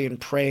 especially in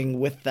praying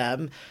with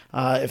them,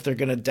 if they're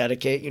going to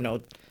dedicate,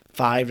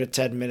 5 to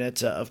 10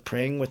 minutes of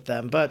praying with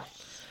them. But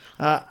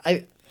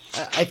I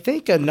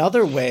think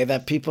another way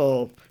that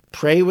people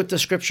pray with the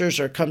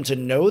scriptures or come to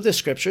know the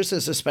scriptures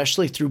is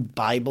especially through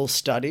Bible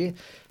study.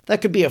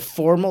 That could be a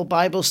formal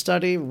Bible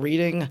study,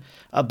 reading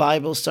a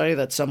Bible study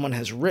that someone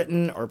has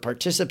written, or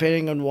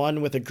participating in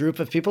one with a group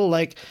of people,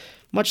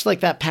 much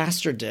like that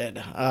pastor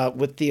did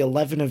with the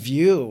 11 of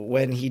you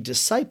when he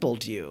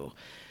discipled you.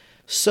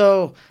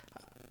 So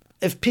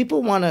if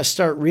people want to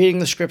start reading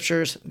the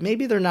scriptures,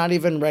 maybe they're not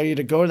even ready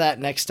to go that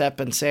next step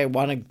and say, I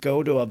want to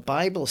go to a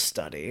Bible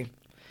study.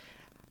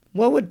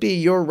 What would be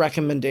your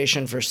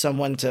recommendation for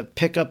someone to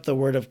pick up the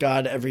Word of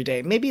God every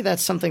day? Maybe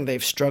that's something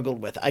they've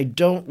struggled with. I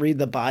don't read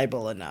the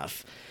Bible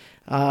enough.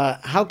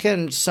 How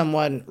can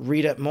someone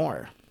read it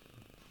more?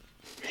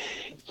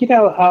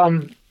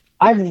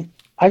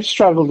 I've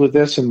struggled with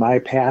this in my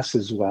past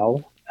as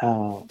well,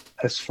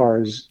 as far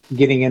as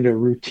getting into a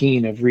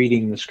routine of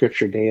reading the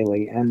Scripture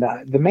daily. And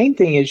the main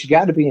thing is you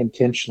got to be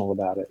intentional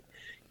about it.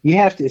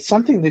 It's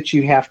something that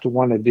you have to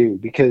want to do,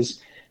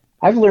 because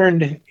I've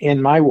learned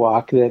in my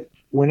walk that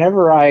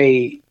whenever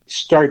I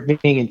start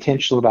being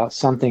intentional about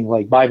something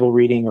like Bible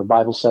reading or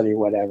Bible study or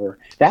whatever,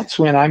 that's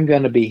when I'm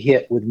going to be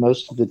hit with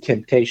most of the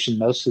temptation,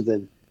 most of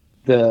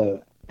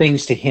the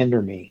things to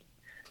hinder me.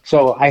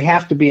 So I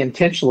have to be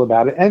intentional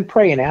about it and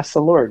pray and ask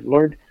the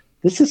Lord,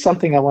 this is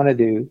something I want to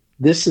do.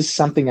 This is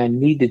something I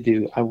need to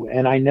do.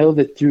 And I know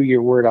that through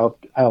your word,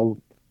 I'll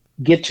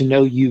get to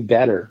know you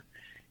better.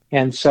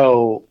 And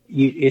so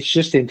it's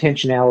just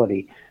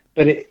intentionality.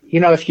 But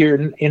if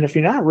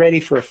you're not ready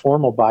for a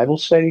formal Bible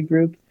study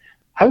group,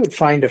 I would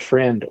find a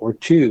friend or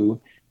two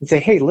and say,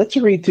 hey, let's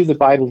read through the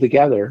Bible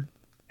together,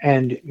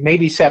 and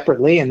maybe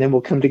separately, and then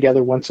we'll come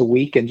together once a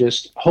week and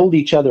just hold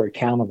each other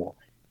accountable.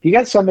 If you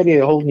got somebody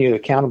holding you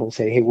accountable,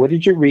 say, hey, what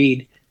did you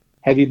read?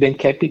 Have you been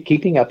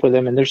keeping up with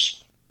them? And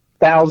there's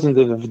thousands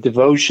of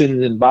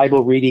devotions and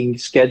Bible reading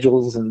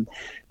schedules and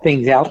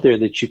things out there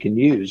that you can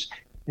use.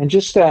 And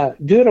just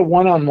do it a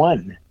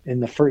one-on-one in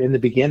the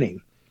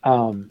beginning.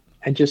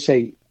 And just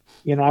say,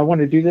 I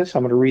want to do this.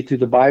 I'm going to read through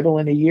the Bible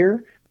in a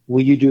year.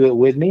 Will you do it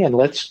with me? And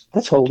let's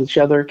hold each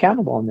other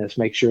accountable on this.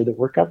 Make sure that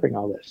we're covering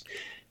all this.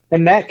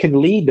 And that can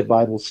lead to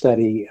Bible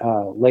study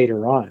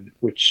later on,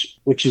 which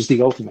is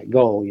the ultimate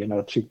goal,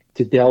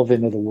 to delve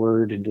into the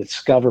Word and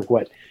discover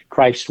what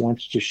Christ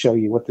wants to show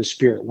you, what the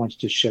Spirit wants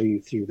to show you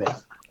through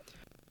that.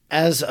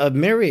 As a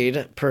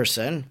married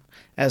person,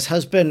 as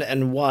husband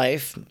and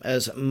wife,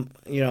 as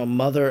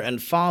mother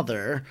and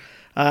father,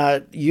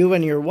 you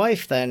and your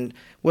wife then,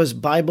 was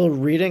Bible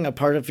reading a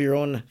part of your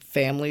own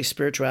family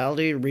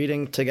spirituality,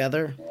 reading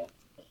together?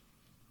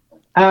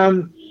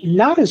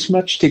 Not as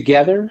much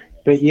together,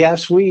 but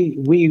yes, we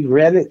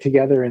read it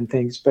together and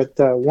things. But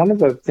one of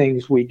the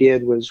things we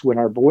did was when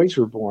our boys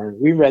were born,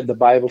 we read the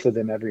Bible to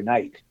them every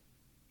night.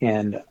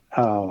 And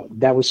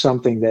that was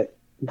something that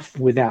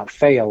without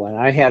fail. And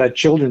I had a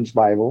children's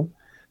Bible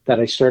that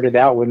I started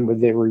out when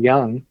they were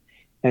young.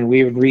 And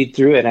we would read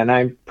through it, and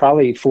I'm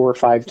probably 4 or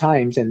 5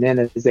 times. And then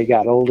as they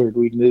got older,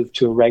 we'd move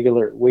to a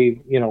regular.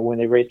 When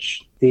they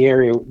reached the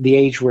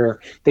age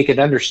where they could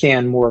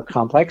understand more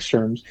complex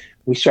terms,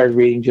 we started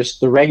reading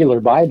just the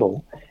regular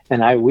Bible,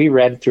 and we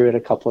read through it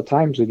a couple of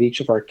times with each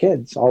of our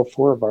kids, all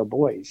 4 of our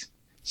boys.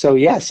 So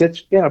yes,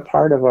 it's been a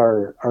part of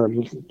our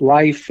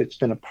life. It's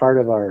been a part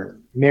of our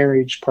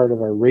marriage, part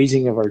of our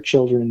raising of our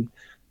children.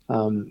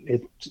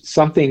 It's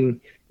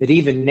something that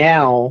even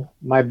now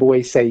my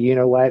boys say, you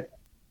know what?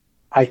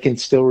 I can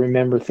still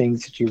remember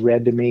things that you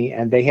read to me,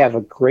 and they have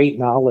a great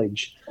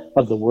knowledge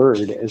of the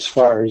Word as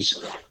far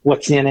as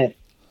what's in it,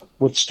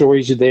 what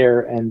stories are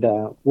there, and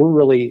we're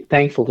really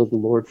thankful to the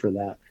Lord for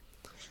that.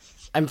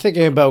 I'm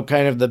thinking about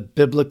kind of the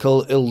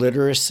biblical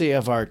illiteracy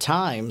of our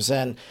times,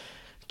 and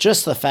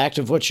just the fact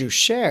of what you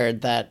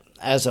shared, that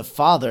as a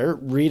father,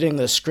 reading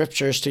the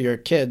scriptures to your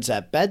kids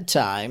at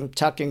bedtime,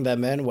 tucking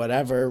them in,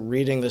 whatever,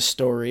 reading the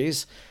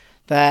stories,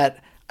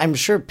 that I'm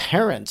sure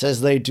parents,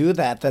 as they do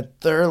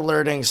that they're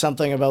learning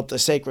something about the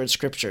sacred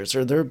scriptures,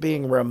 or they're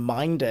being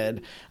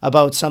reminded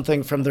about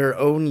something from their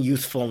own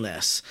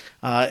youthfulness,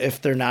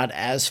 if they're not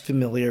as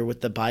familiar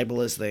with the Bible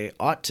as they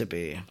ought to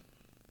be.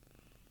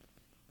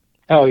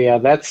 Oh yeah,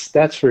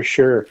 that's for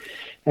sure.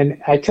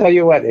 And I tell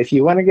you what, if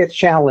you want to get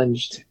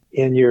challenged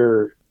in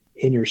your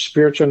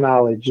spiritual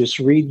knowledge, just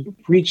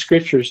read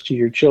scriptures to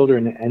your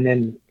children and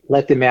then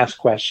let them ask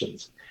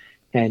questions.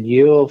 And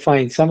you'll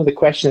find some of the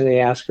questions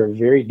they ask are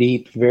very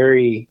deep,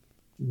 very,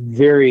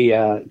 very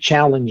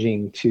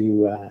challenging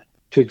to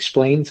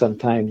explain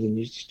sometimes. And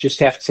you just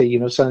have to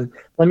say, son,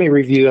 let me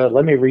review it.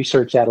 Let me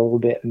research that a little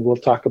bit, and we'll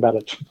talk about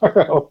it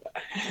tomorrow.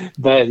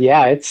 But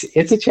yeah, it's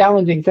a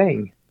challenging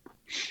thing.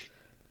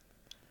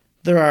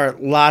 There are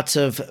lots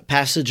of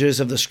passages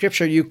of the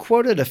scripture. You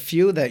quoted a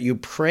few that you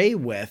pray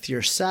with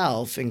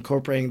yourself,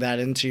 incorporating that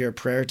into your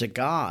prayer to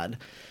God.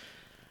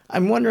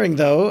 I'm wondering,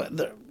 though,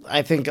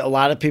 I think a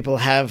lot of people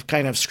have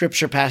kind of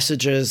scripture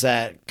passages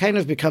that kind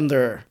of become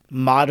their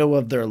motto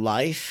of their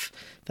life,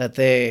 that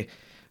they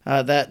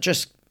that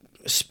just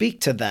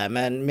speak to them,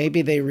 and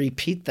maybe they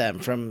repeat them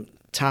from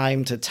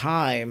time to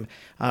time,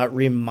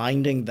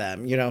 reminding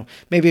them,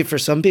 maybe for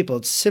some people,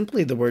 it's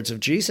simply the words of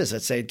Jesus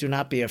that say, do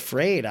not be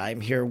afraid,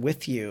 I'm here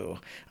with you,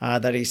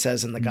 that he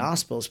says in the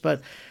Gospels.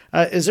 But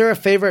is there a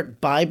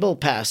favorite Bible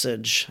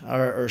passage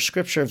or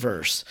scripture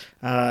verse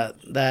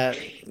that,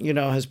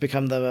 has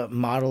become the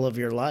model of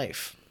your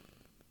life?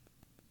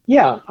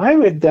 Yeah, I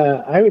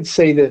would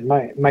say that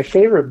my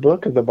favorite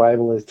book of the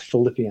Bible is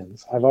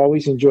Philippians. I've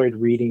always enjoyed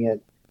reading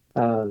it.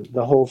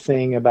 The whole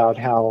thing about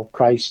how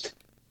Christ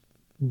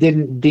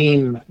didn't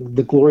deem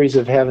the glories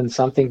of heaven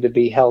something to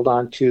be held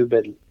on to,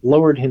 but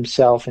lowered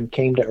himself and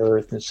came to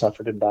earth and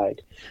suffered and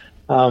died.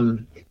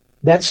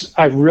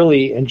 I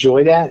really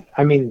enjoy that.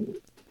 I mean,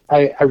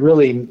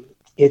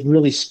 it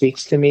really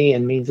speaks to me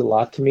and means a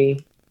lot to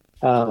me,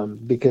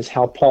 because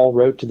how Paul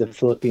wrote to the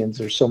Philippians,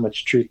 there's so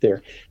much truth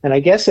there. And I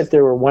guess if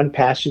there were one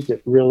passage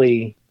that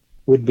really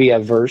would be a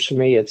verse for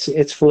me,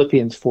 it's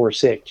Philippians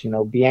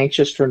 4:6. Be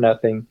anxious for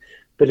nothing,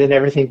 but in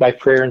everything by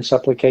prayer and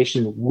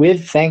supplication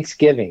with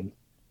thanksgiving,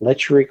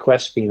 let your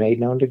requests be made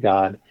known to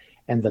God,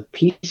 and the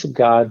peace of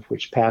God,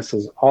 which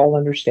passes all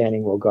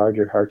understanding, will guard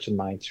your hearts and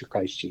minds through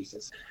Christ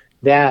Jesus.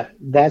 That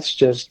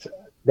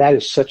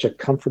is such a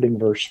comforting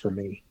verse for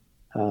me.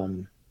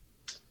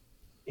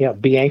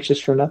 Be anxious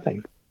for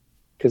nothing,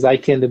 because I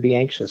tend to be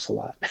anxious a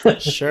lot.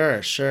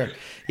 Sure.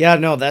 Yeah,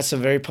 no, that's a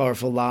very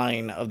powerful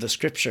line of the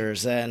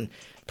scriptures, and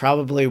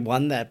probably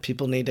one that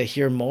people need to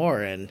hear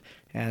more. And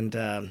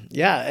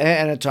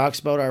it talks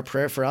about our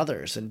prayer for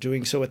others and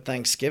doing so with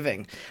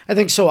thanksgiving. I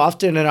think so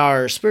often in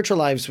our spiritual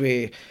lives,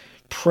 we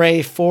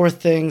pray for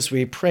things,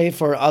 we pray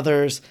for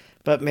others,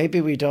 but maybe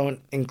we don't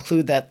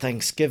include that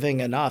thanksgiving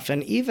enough.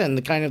 And even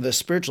the kind of the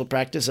spiritual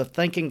practice of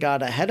thanking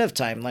God ahead of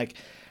time, like,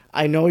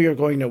 I know you're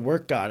going to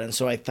work, God, and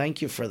so I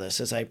thank you for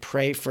this as I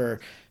pray for,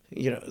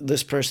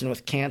 this person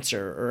with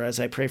cancer, or as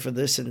I pray for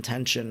this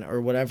intention, or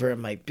whatever it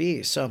might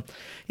be. So,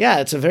 yeah,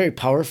 it's a very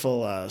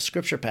powerful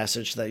scripture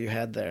passage that you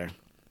had there.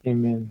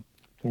 Amen.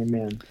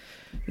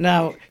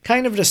 Now,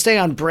 kind of to stay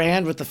on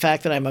brand with the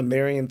fact that I'm a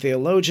Marian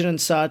theologian and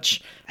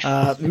such,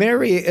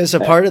 Mary is a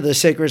part of the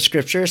sacred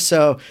scripture,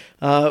 so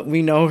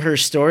we know her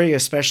story,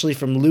 especially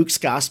from Luke's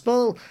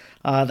gospel,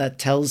 that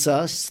tells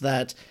us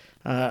that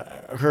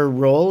her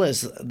role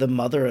as the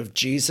mother of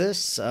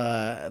Jesus,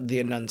 the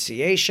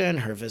Annunciation,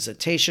 her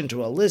visitation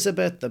to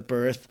Elizabeth, the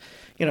birth,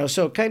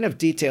 so it kind of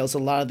details a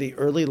lot of the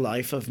early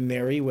life of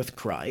Mary with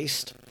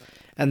Christ.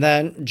 And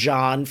then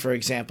John, for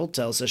example,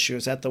 tells us she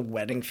was at the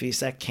wedding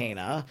feast at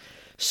Cana.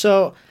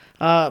 So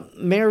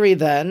Mary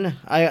then,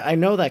 I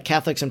know that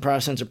Catholics and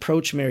Protestants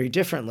approach Mary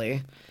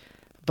differently,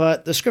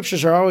 but the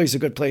scriptures are always a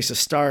good place to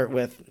start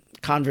with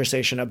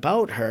conversation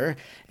about her.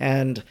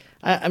 And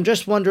I'm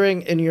just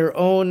wondering, in your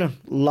own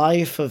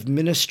life of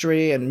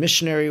ministry and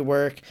missionary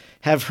work,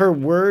 have her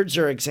words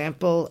or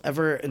example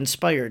ever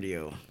inspired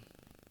you?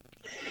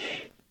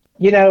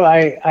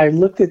 I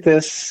looked at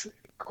this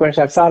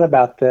question. I've thought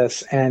about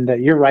this, and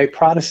you're right.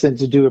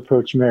 Protestants do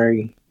approach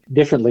Mary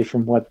differently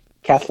from what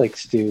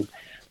Catholics do.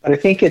 But I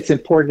think it's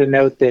important to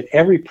note that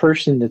every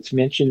person that's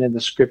mentioned in the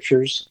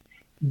scriptures,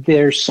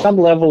 there's some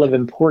level of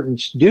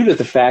importance due to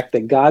the fact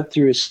that God,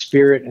 through his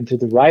Spirit and through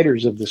the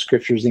writers of the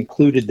scriptures,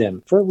 included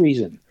them for a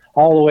reason.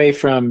 All the way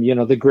from,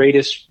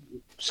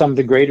 some of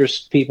the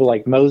greatest people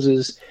like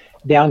Moses,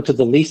 down to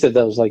the least of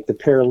those, like the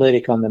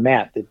paralytic on the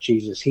mat that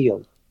Jesus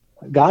healed.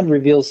 God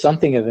reveals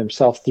something of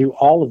himself through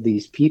all of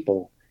these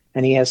people,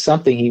 and he has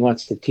something he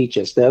wants to teach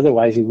us.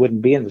 Otherwise, he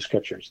wouldn't be in the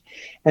scriptures.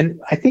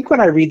 And I think when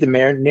I read the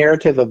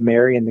narrative of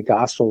Mary in the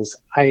Gospels,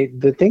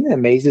 the thing that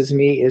amazes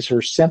me is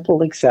her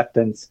simple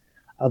acceptance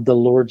of the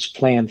Lord's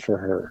plan for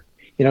her.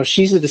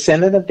 She's a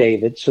descendant of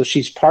David, so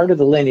she's part of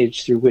the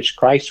lineage through which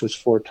Christ was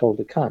foretold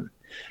to come.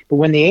 But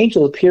when the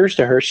angel appears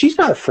to her, she's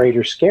not afraid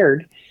or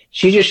scared.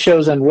 She just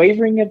shows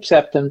unwavering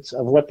acceptance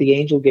of what the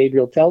angel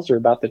Gabriel tells her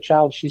about the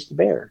child she's to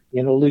bear.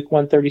 Luke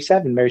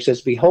 1:37, Mary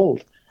says,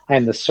 "Behold, I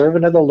am the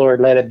servant of the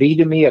Lord. Let it be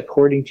to me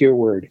according to your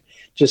word."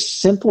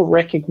 Just simple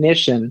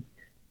recognition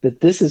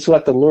that this is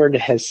what the Lord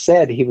has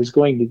said he was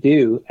going to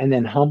do, and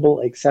then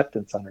humble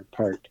acceptance on her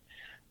part.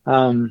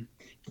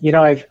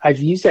 I've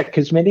used that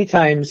because many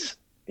times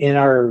in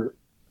our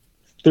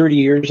 30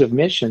 years of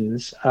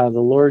missions, the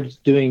Lord's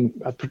doing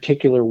a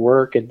particular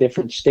work at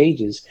different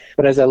stages.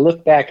 But as I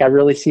look back, I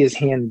really see his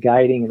hand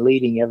guiding and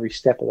leading every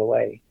step of the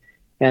way.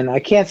 And I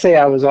can't say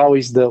I was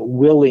always the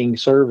willing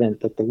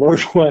servant that the Lord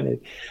wanted.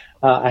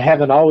 I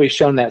haven't always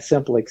shown that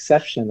simple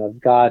acceptance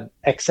of God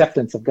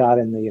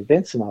in the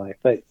events of my life.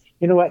 But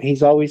you know what?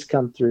 He's always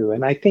come through.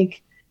 And I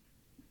think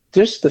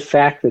just the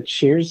fact that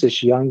here's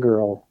this young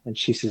girl and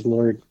she says,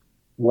 "Lord,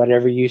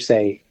 whatever you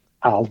say,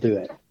 I'll do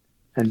it."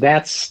 And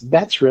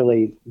that's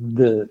really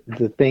the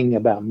thing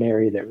about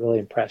Mary that really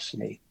impressed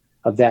me,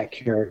 of that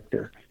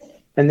character.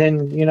 And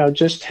then,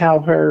 just how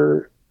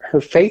her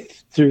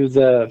faith through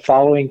the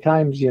following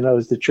times,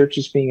 as the church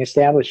is being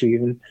established, you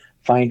even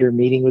find her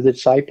meeting with the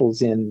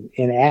disciples in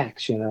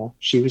Acts.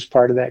 She was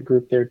part of that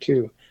group there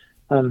too.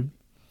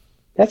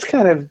 That's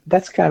kind of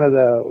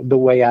the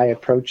way I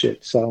approach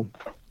it. So.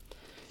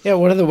 Yeah,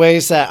 one of the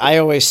ways that I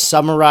always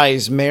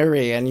summarize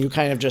Mary, and you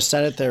kind of just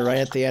said it there right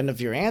at the end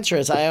of your answer,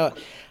 is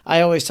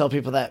I always tell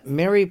people that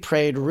Mary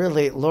prayed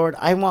really, Lord,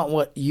 I want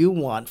what you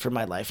want for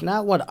my life,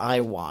 not what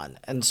I want.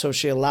 And so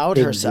she allowed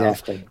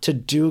herself to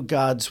do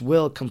God's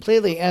will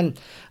completely. And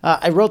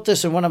I wrote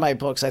this in one of my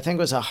books. I think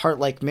it was A Heart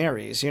Like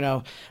Mary's.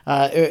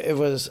 It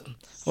was...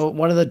 Well,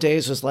 one of the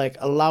days was like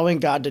allowing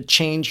God to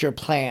change your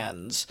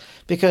plans,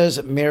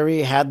 because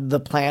Mary had the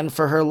plan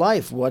for her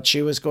life, what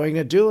she was going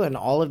to do and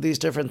all of these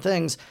different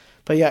things.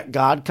 But yet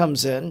God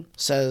comes in,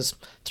 says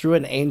through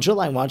an angel,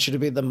 I want you to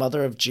be the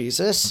mother of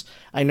Jesus.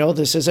 I know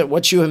this isn't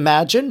what you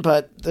imagine,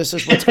 but this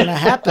is what's going to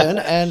happen.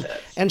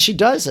 And she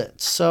does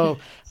it. So,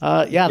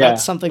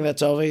 that's something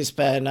that's always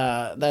been,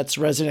 that's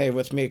resonated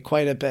with me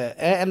quite a bit.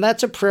 And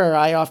that's a prayer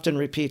I often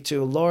repeat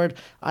to, Lord,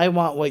 I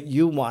want what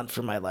you want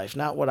for my life,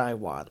 not what I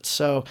want.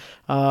 So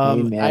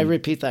I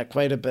repeat that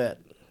quite a bit,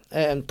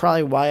 and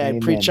probably why I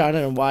preach on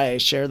it and why I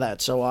share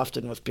that so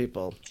often with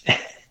people.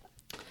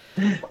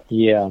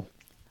 Yeah.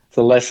 It's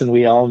a lesson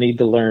we all need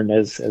to learn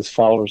as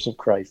followers of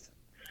Christ.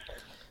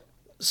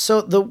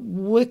 So the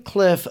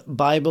Wycliffe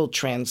Bible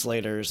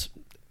Translators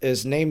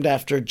is named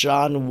after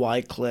John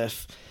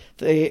Wycliffe.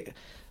 They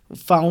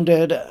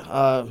founded,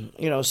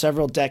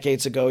 several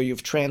decades ago.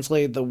 You've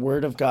translated the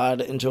Word of God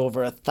into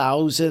over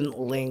 1,000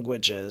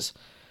 languages.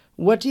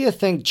 What do you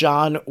think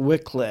John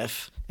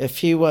Wycliffe, if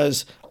he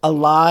was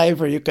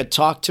alive or you could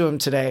talk to him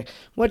today,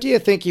 what do you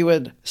think he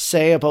would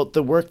say about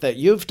the work that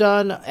you've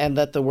done and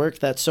that the work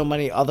that so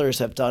many others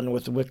have done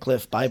with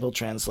Wycliffe Bible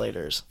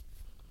Translators?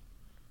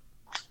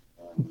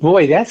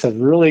 Boy, that's a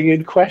really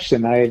good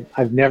question.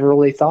 I've never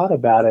really thought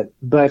about it,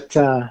 but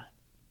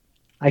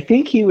I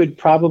think he would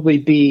probably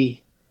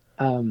be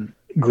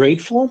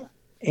grateful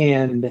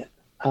and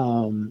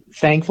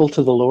thankful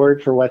to the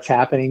Lord for what's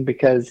happening,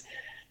 because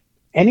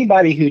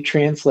anybody who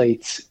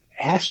translates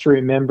has to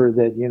remember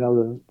that,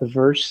 the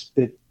verse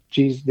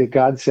that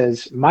God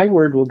says, my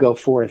word will go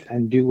forth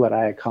and do what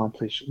I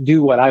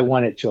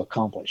want it to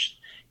accomplish.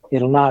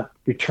 It'll not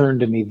return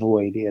to me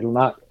void. It'll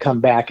not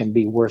come back and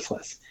be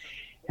worthless.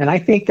 And I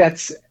think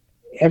that's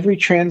every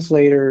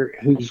translator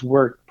whose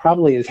work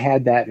probably has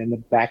had that in the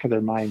back of their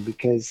mind,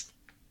 because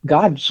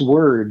God's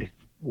word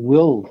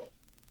will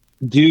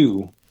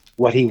do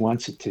what he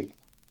wants it to.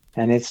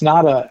 And it's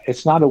not a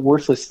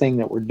worthless thing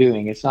that we're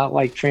doing. It's not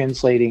like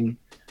translating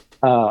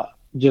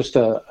just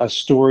a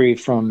story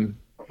from,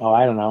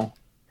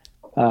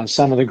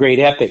 some of the great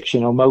epics,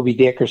 Moby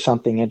Dick or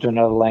something, into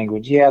another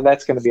language. Yeah,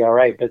 that's going to be all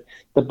right. But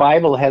the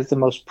Bible has the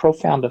most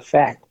profound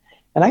effect.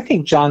 And I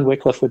think John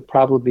Wycliffe would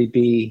probably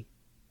be,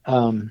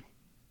 I'm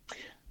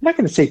not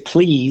going to say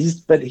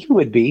pleased, but he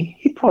would be.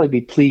 He'd probably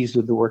be pleased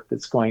with the work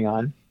that's going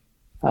on.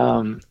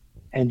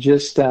 And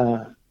just,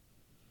 patting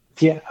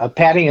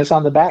us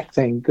on the back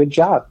saying, good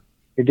job.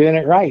 You're doing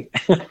it right.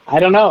 I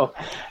don't know.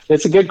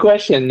 It's a good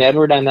question,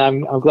 Edward, and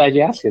I'm glad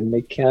you asked it. I'm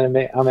going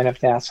to have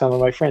to ask some of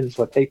my friends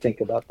what they think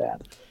about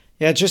that.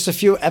 Yeah, just a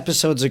few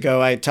episodes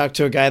ago, I talked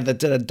to a guy that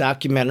did a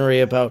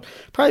documentary about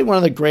probably one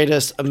of the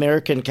greatest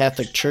American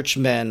Catholic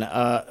churchmen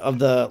of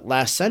the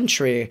last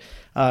century,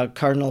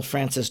 Cardinal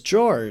Francis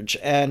George.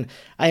 And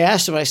I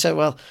asked him, I said,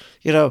 well,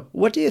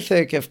 what do you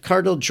think if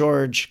Cardinal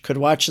George could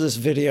watch this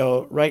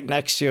video right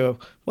next to you?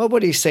 What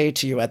would he say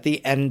to you at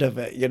the end of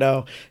it,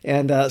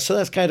 And so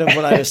that's kind of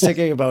what I was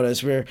thinking about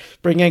as we're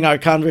bringing our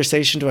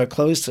conversation to a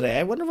close today.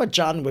 I wonder what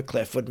John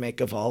Wycliffe would make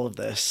of all of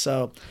this.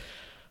 So,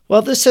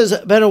 well, this has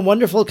been a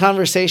wonderful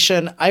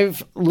conversation.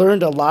 I've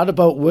learned a lot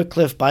about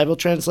Wycliffe Bible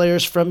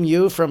Translators from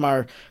you, from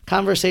our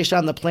conversation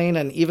on the plane,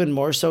 and even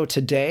more so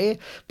today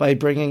by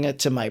bringing it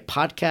to my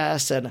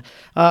podcast. And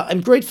I'm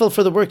grateful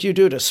for the work you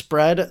do to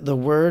spread the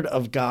word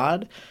of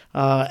God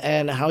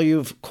and how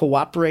you've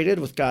cooperated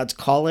with God's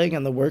calling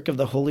and the work of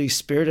the Holy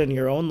Spirit in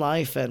your own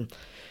life. And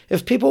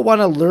if people want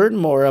to learn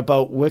more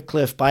about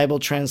Wycliffe Bible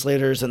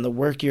Translators and the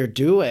work you're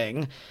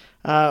doing,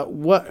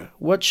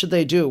 what should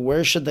they do?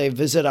 Where should they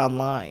visit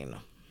online?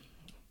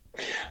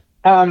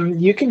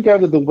 You can go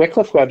to the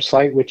Wycliffe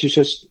website, which is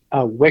just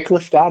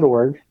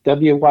wycliffe.org,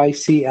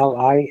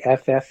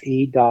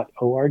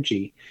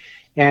 wycliffe.org.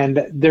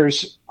 And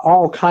there's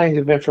all kinds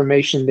of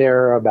information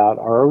there about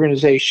our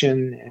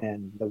organization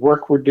and the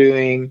work we're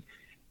doing.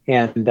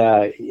 And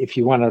if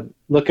you want to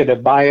look at a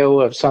bio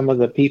of some of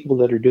the people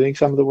that are doing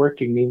some of the work,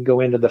 you can even go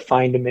into the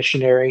Find a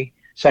Missionary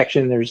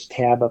section. There's a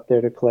tab up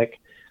there to click.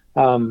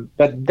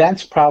 But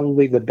that's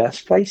probably the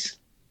best place.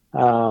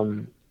 There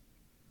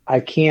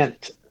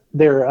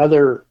are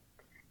other,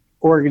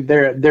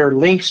 there are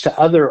links to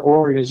other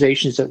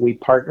organizations that we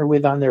partner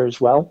with on there as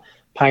well.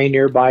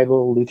 Pioneer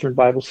Bible, Lutheran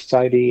Bible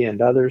Society,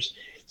 and others.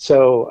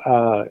 So,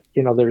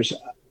 there's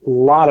a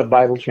lot of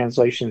Bible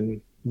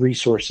translation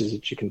resources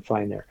that you can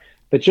find there.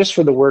 But just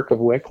for the work of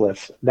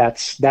Wycliffe,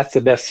 that's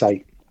the best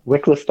site,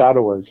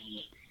 wycliffe.org.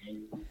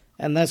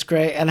 And that's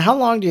great. And how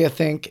long do you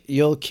think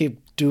you'll keep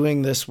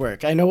doing this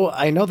work? I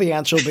know the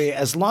answer will be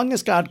as long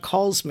as God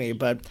calls me,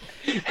 but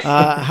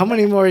how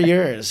many more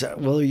years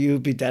will you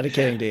be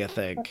dedicating, do you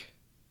think?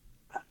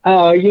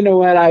 You know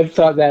what? I've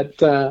thought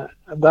that,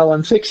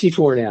 I'm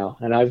 64 now,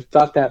 and I've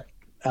thought that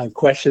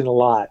question a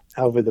lot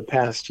over the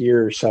past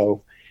year or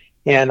so.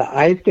 And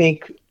I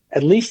think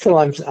at least till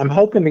I'm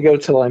hoping to go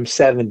till I'm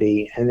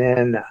 70, and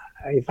then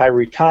if I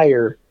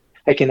retire,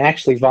 I can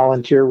actually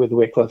volunteer with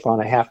Wycliffe on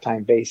a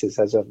half-time basis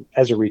as a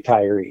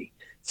retiree.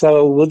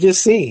 So we'll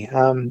just see.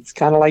 It's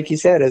kind of like you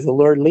said, as the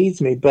Lord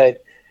leads me.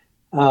 But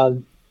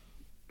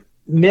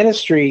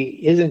ministry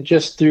isn't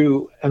just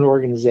through an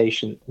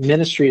organization.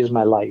 Ministry is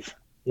my life.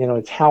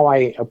 It's how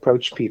I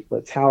approach people.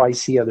 It's how I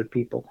see other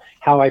people,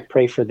 how I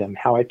pray for them,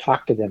 how I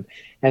talk to them,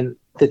 and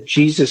that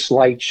Jesus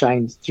light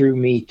shines through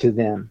me to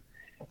them.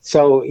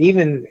 So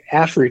even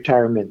after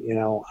retirement,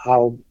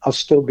 I'll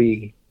still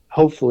be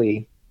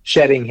hopefully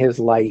shedding his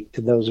light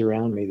to those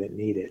around me that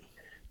need it.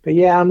 But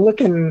yeah, I'm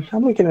looking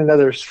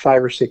another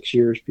 5 or 6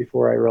 years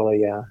before I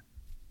really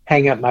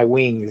hang up my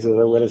wings, as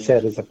I would have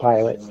said as a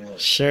pilot.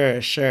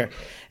 Sure.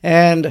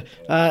 And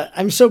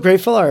I'm so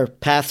grateful our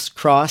paths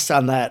crossed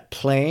on that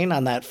plane,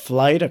 on that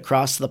flight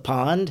across the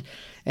pond.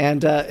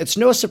 And it's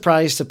no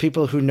surprise to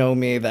people who know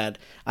me that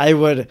I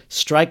would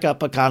strike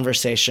up a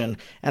conversation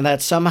and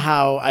that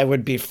somehow I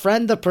would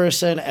befriend the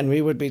person and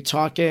we would be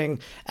talking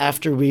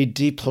after we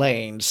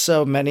deplaned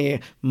so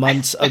many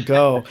months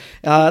ago.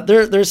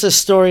 There's a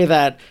story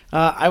that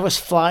I was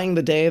flying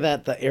the day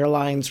that the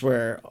airlines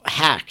were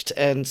hacked.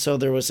 And so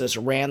there was this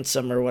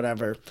ransom or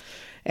whatever.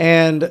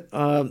 And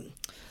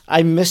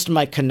I missed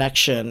my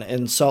connection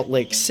in Salt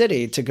Lake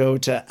City to go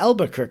to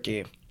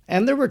Albuquerque.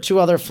 And there were 2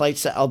 other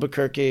flights to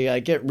Albuquerque. I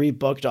get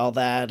rebooked, all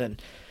that.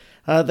 And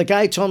the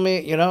guy told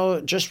me,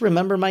 just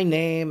remember my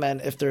name.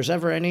 And if there's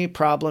ever any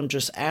problem,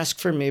 just ask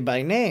for me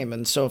by name.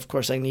 And so, of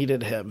course, I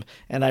needed him.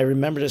 And I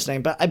remembered his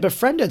name. But I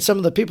befriended some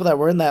of the people that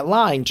were in that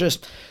line,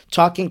 just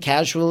talking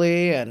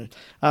casually. And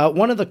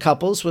one of the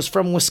couples was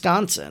from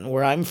Wisconsin,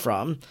 where I'm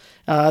from.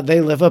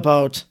 They live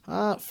about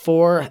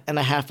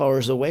 4.5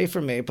 hours away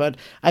from me, but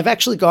I've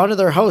actually gone to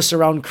their house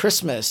around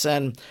Christmas.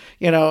 And,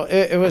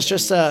 it was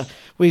just,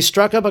 we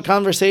struck up a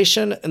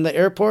conversation in the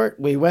airport.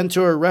 We went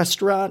to a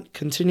restaurant,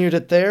 continued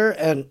it there,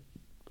 and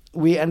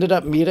we ended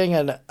up meeting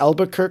in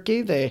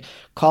Albuquerque. They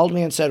called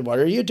me and said, "What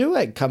are you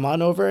doing? Come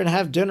on over and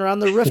have dinner on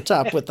the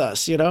rooftop with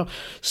us,"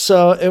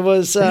 So it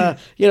was,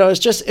 it's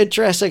just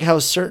interesting how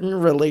certain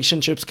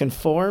relationships can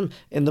form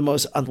in the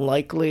most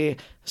unlikely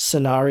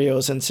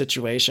scenarios and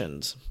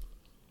situations.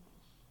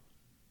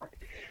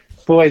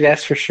 Boy,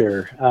 that's for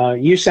sure.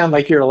 You sound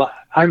like you're a lot.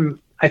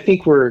 I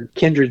think we're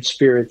kindred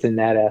spirits in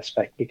that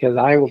aspect, because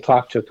I will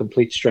talk to a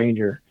complete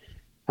stranger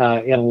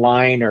in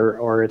line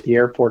or at the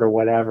airport or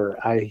whatever.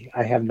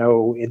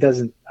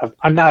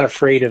 I'm not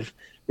afraid of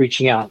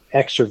reaching out,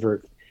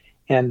 extrovert.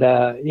 And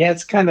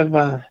it's kind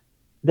of,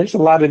 there's a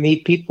lot of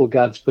neat people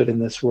God's put in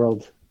this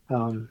world.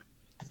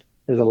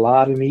 There's a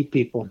lot of neat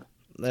people.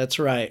 That's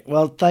right.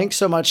 Well, thanks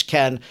so much,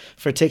 Ken,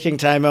 for taking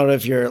time out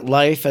of your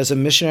life as a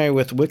missionary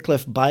with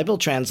Wycliffe Bible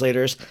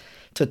Translators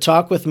to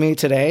talk with me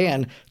today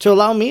and to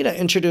allow me to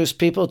introduce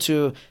people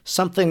to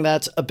something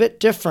that's a bit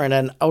different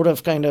and out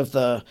of kind of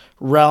the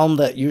realm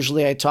that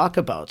usually I talk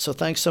about. So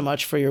thanks so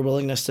much for your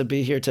willingness to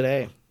be here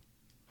today.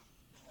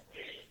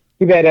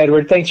 You bet,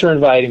 Edward. Thanks for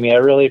inviting me. I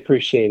really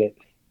appreciate it.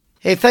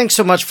 Hey, thanks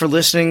so much for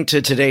listening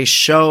to today's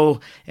show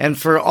and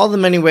for all the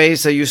many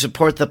ways that you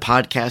support the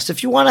podcast.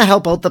 If you want to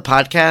help out the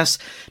podcast,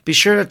 be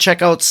sure to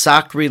check out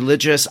Sock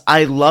Religious.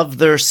 I love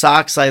their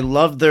socks. I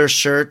love their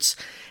shirts.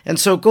 And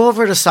so go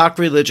over to Sock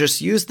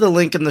Religious, use the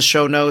link in the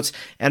show notes,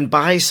 and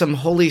buy some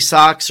holy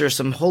socks or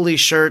some holy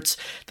shirts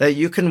that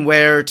you can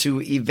wear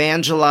to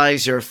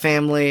evangelize your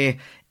family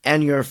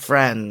and your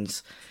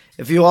friends.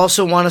 If you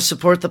also want to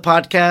support the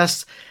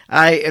podcast,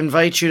 I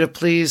invite you to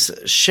please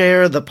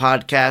share the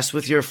podcast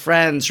with your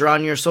friends or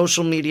on your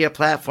social media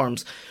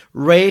platforms.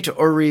 Rate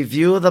or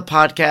review the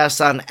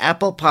podcast on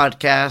Apple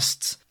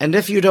Podcasts. And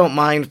if you don't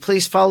mind,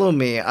 please follow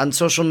me on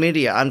social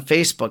media on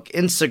Facebook,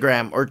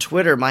 Instagram, or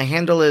Twitter. My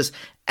handle is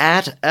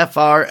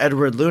 @FR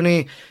Edward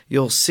Looney.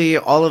 You'll see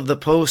all of the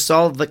posts,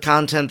 all of the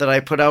content that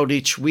I put out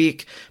each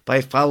week by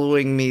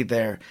following me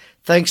there.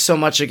 Thanks so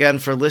much again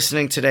for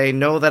listening today.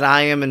 Know that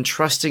I am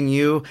entrusting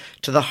you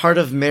to the heart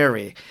of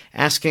Mary,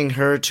 asking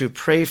her to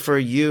pray for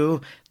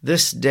you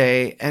this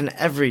day and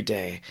every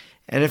day.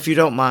 And if you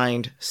don't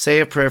mind,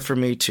 say a prayer for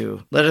me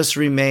too. Let us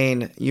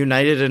remain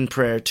united in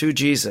prayer to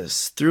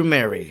Jesus through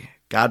Mary.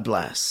 God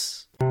bless.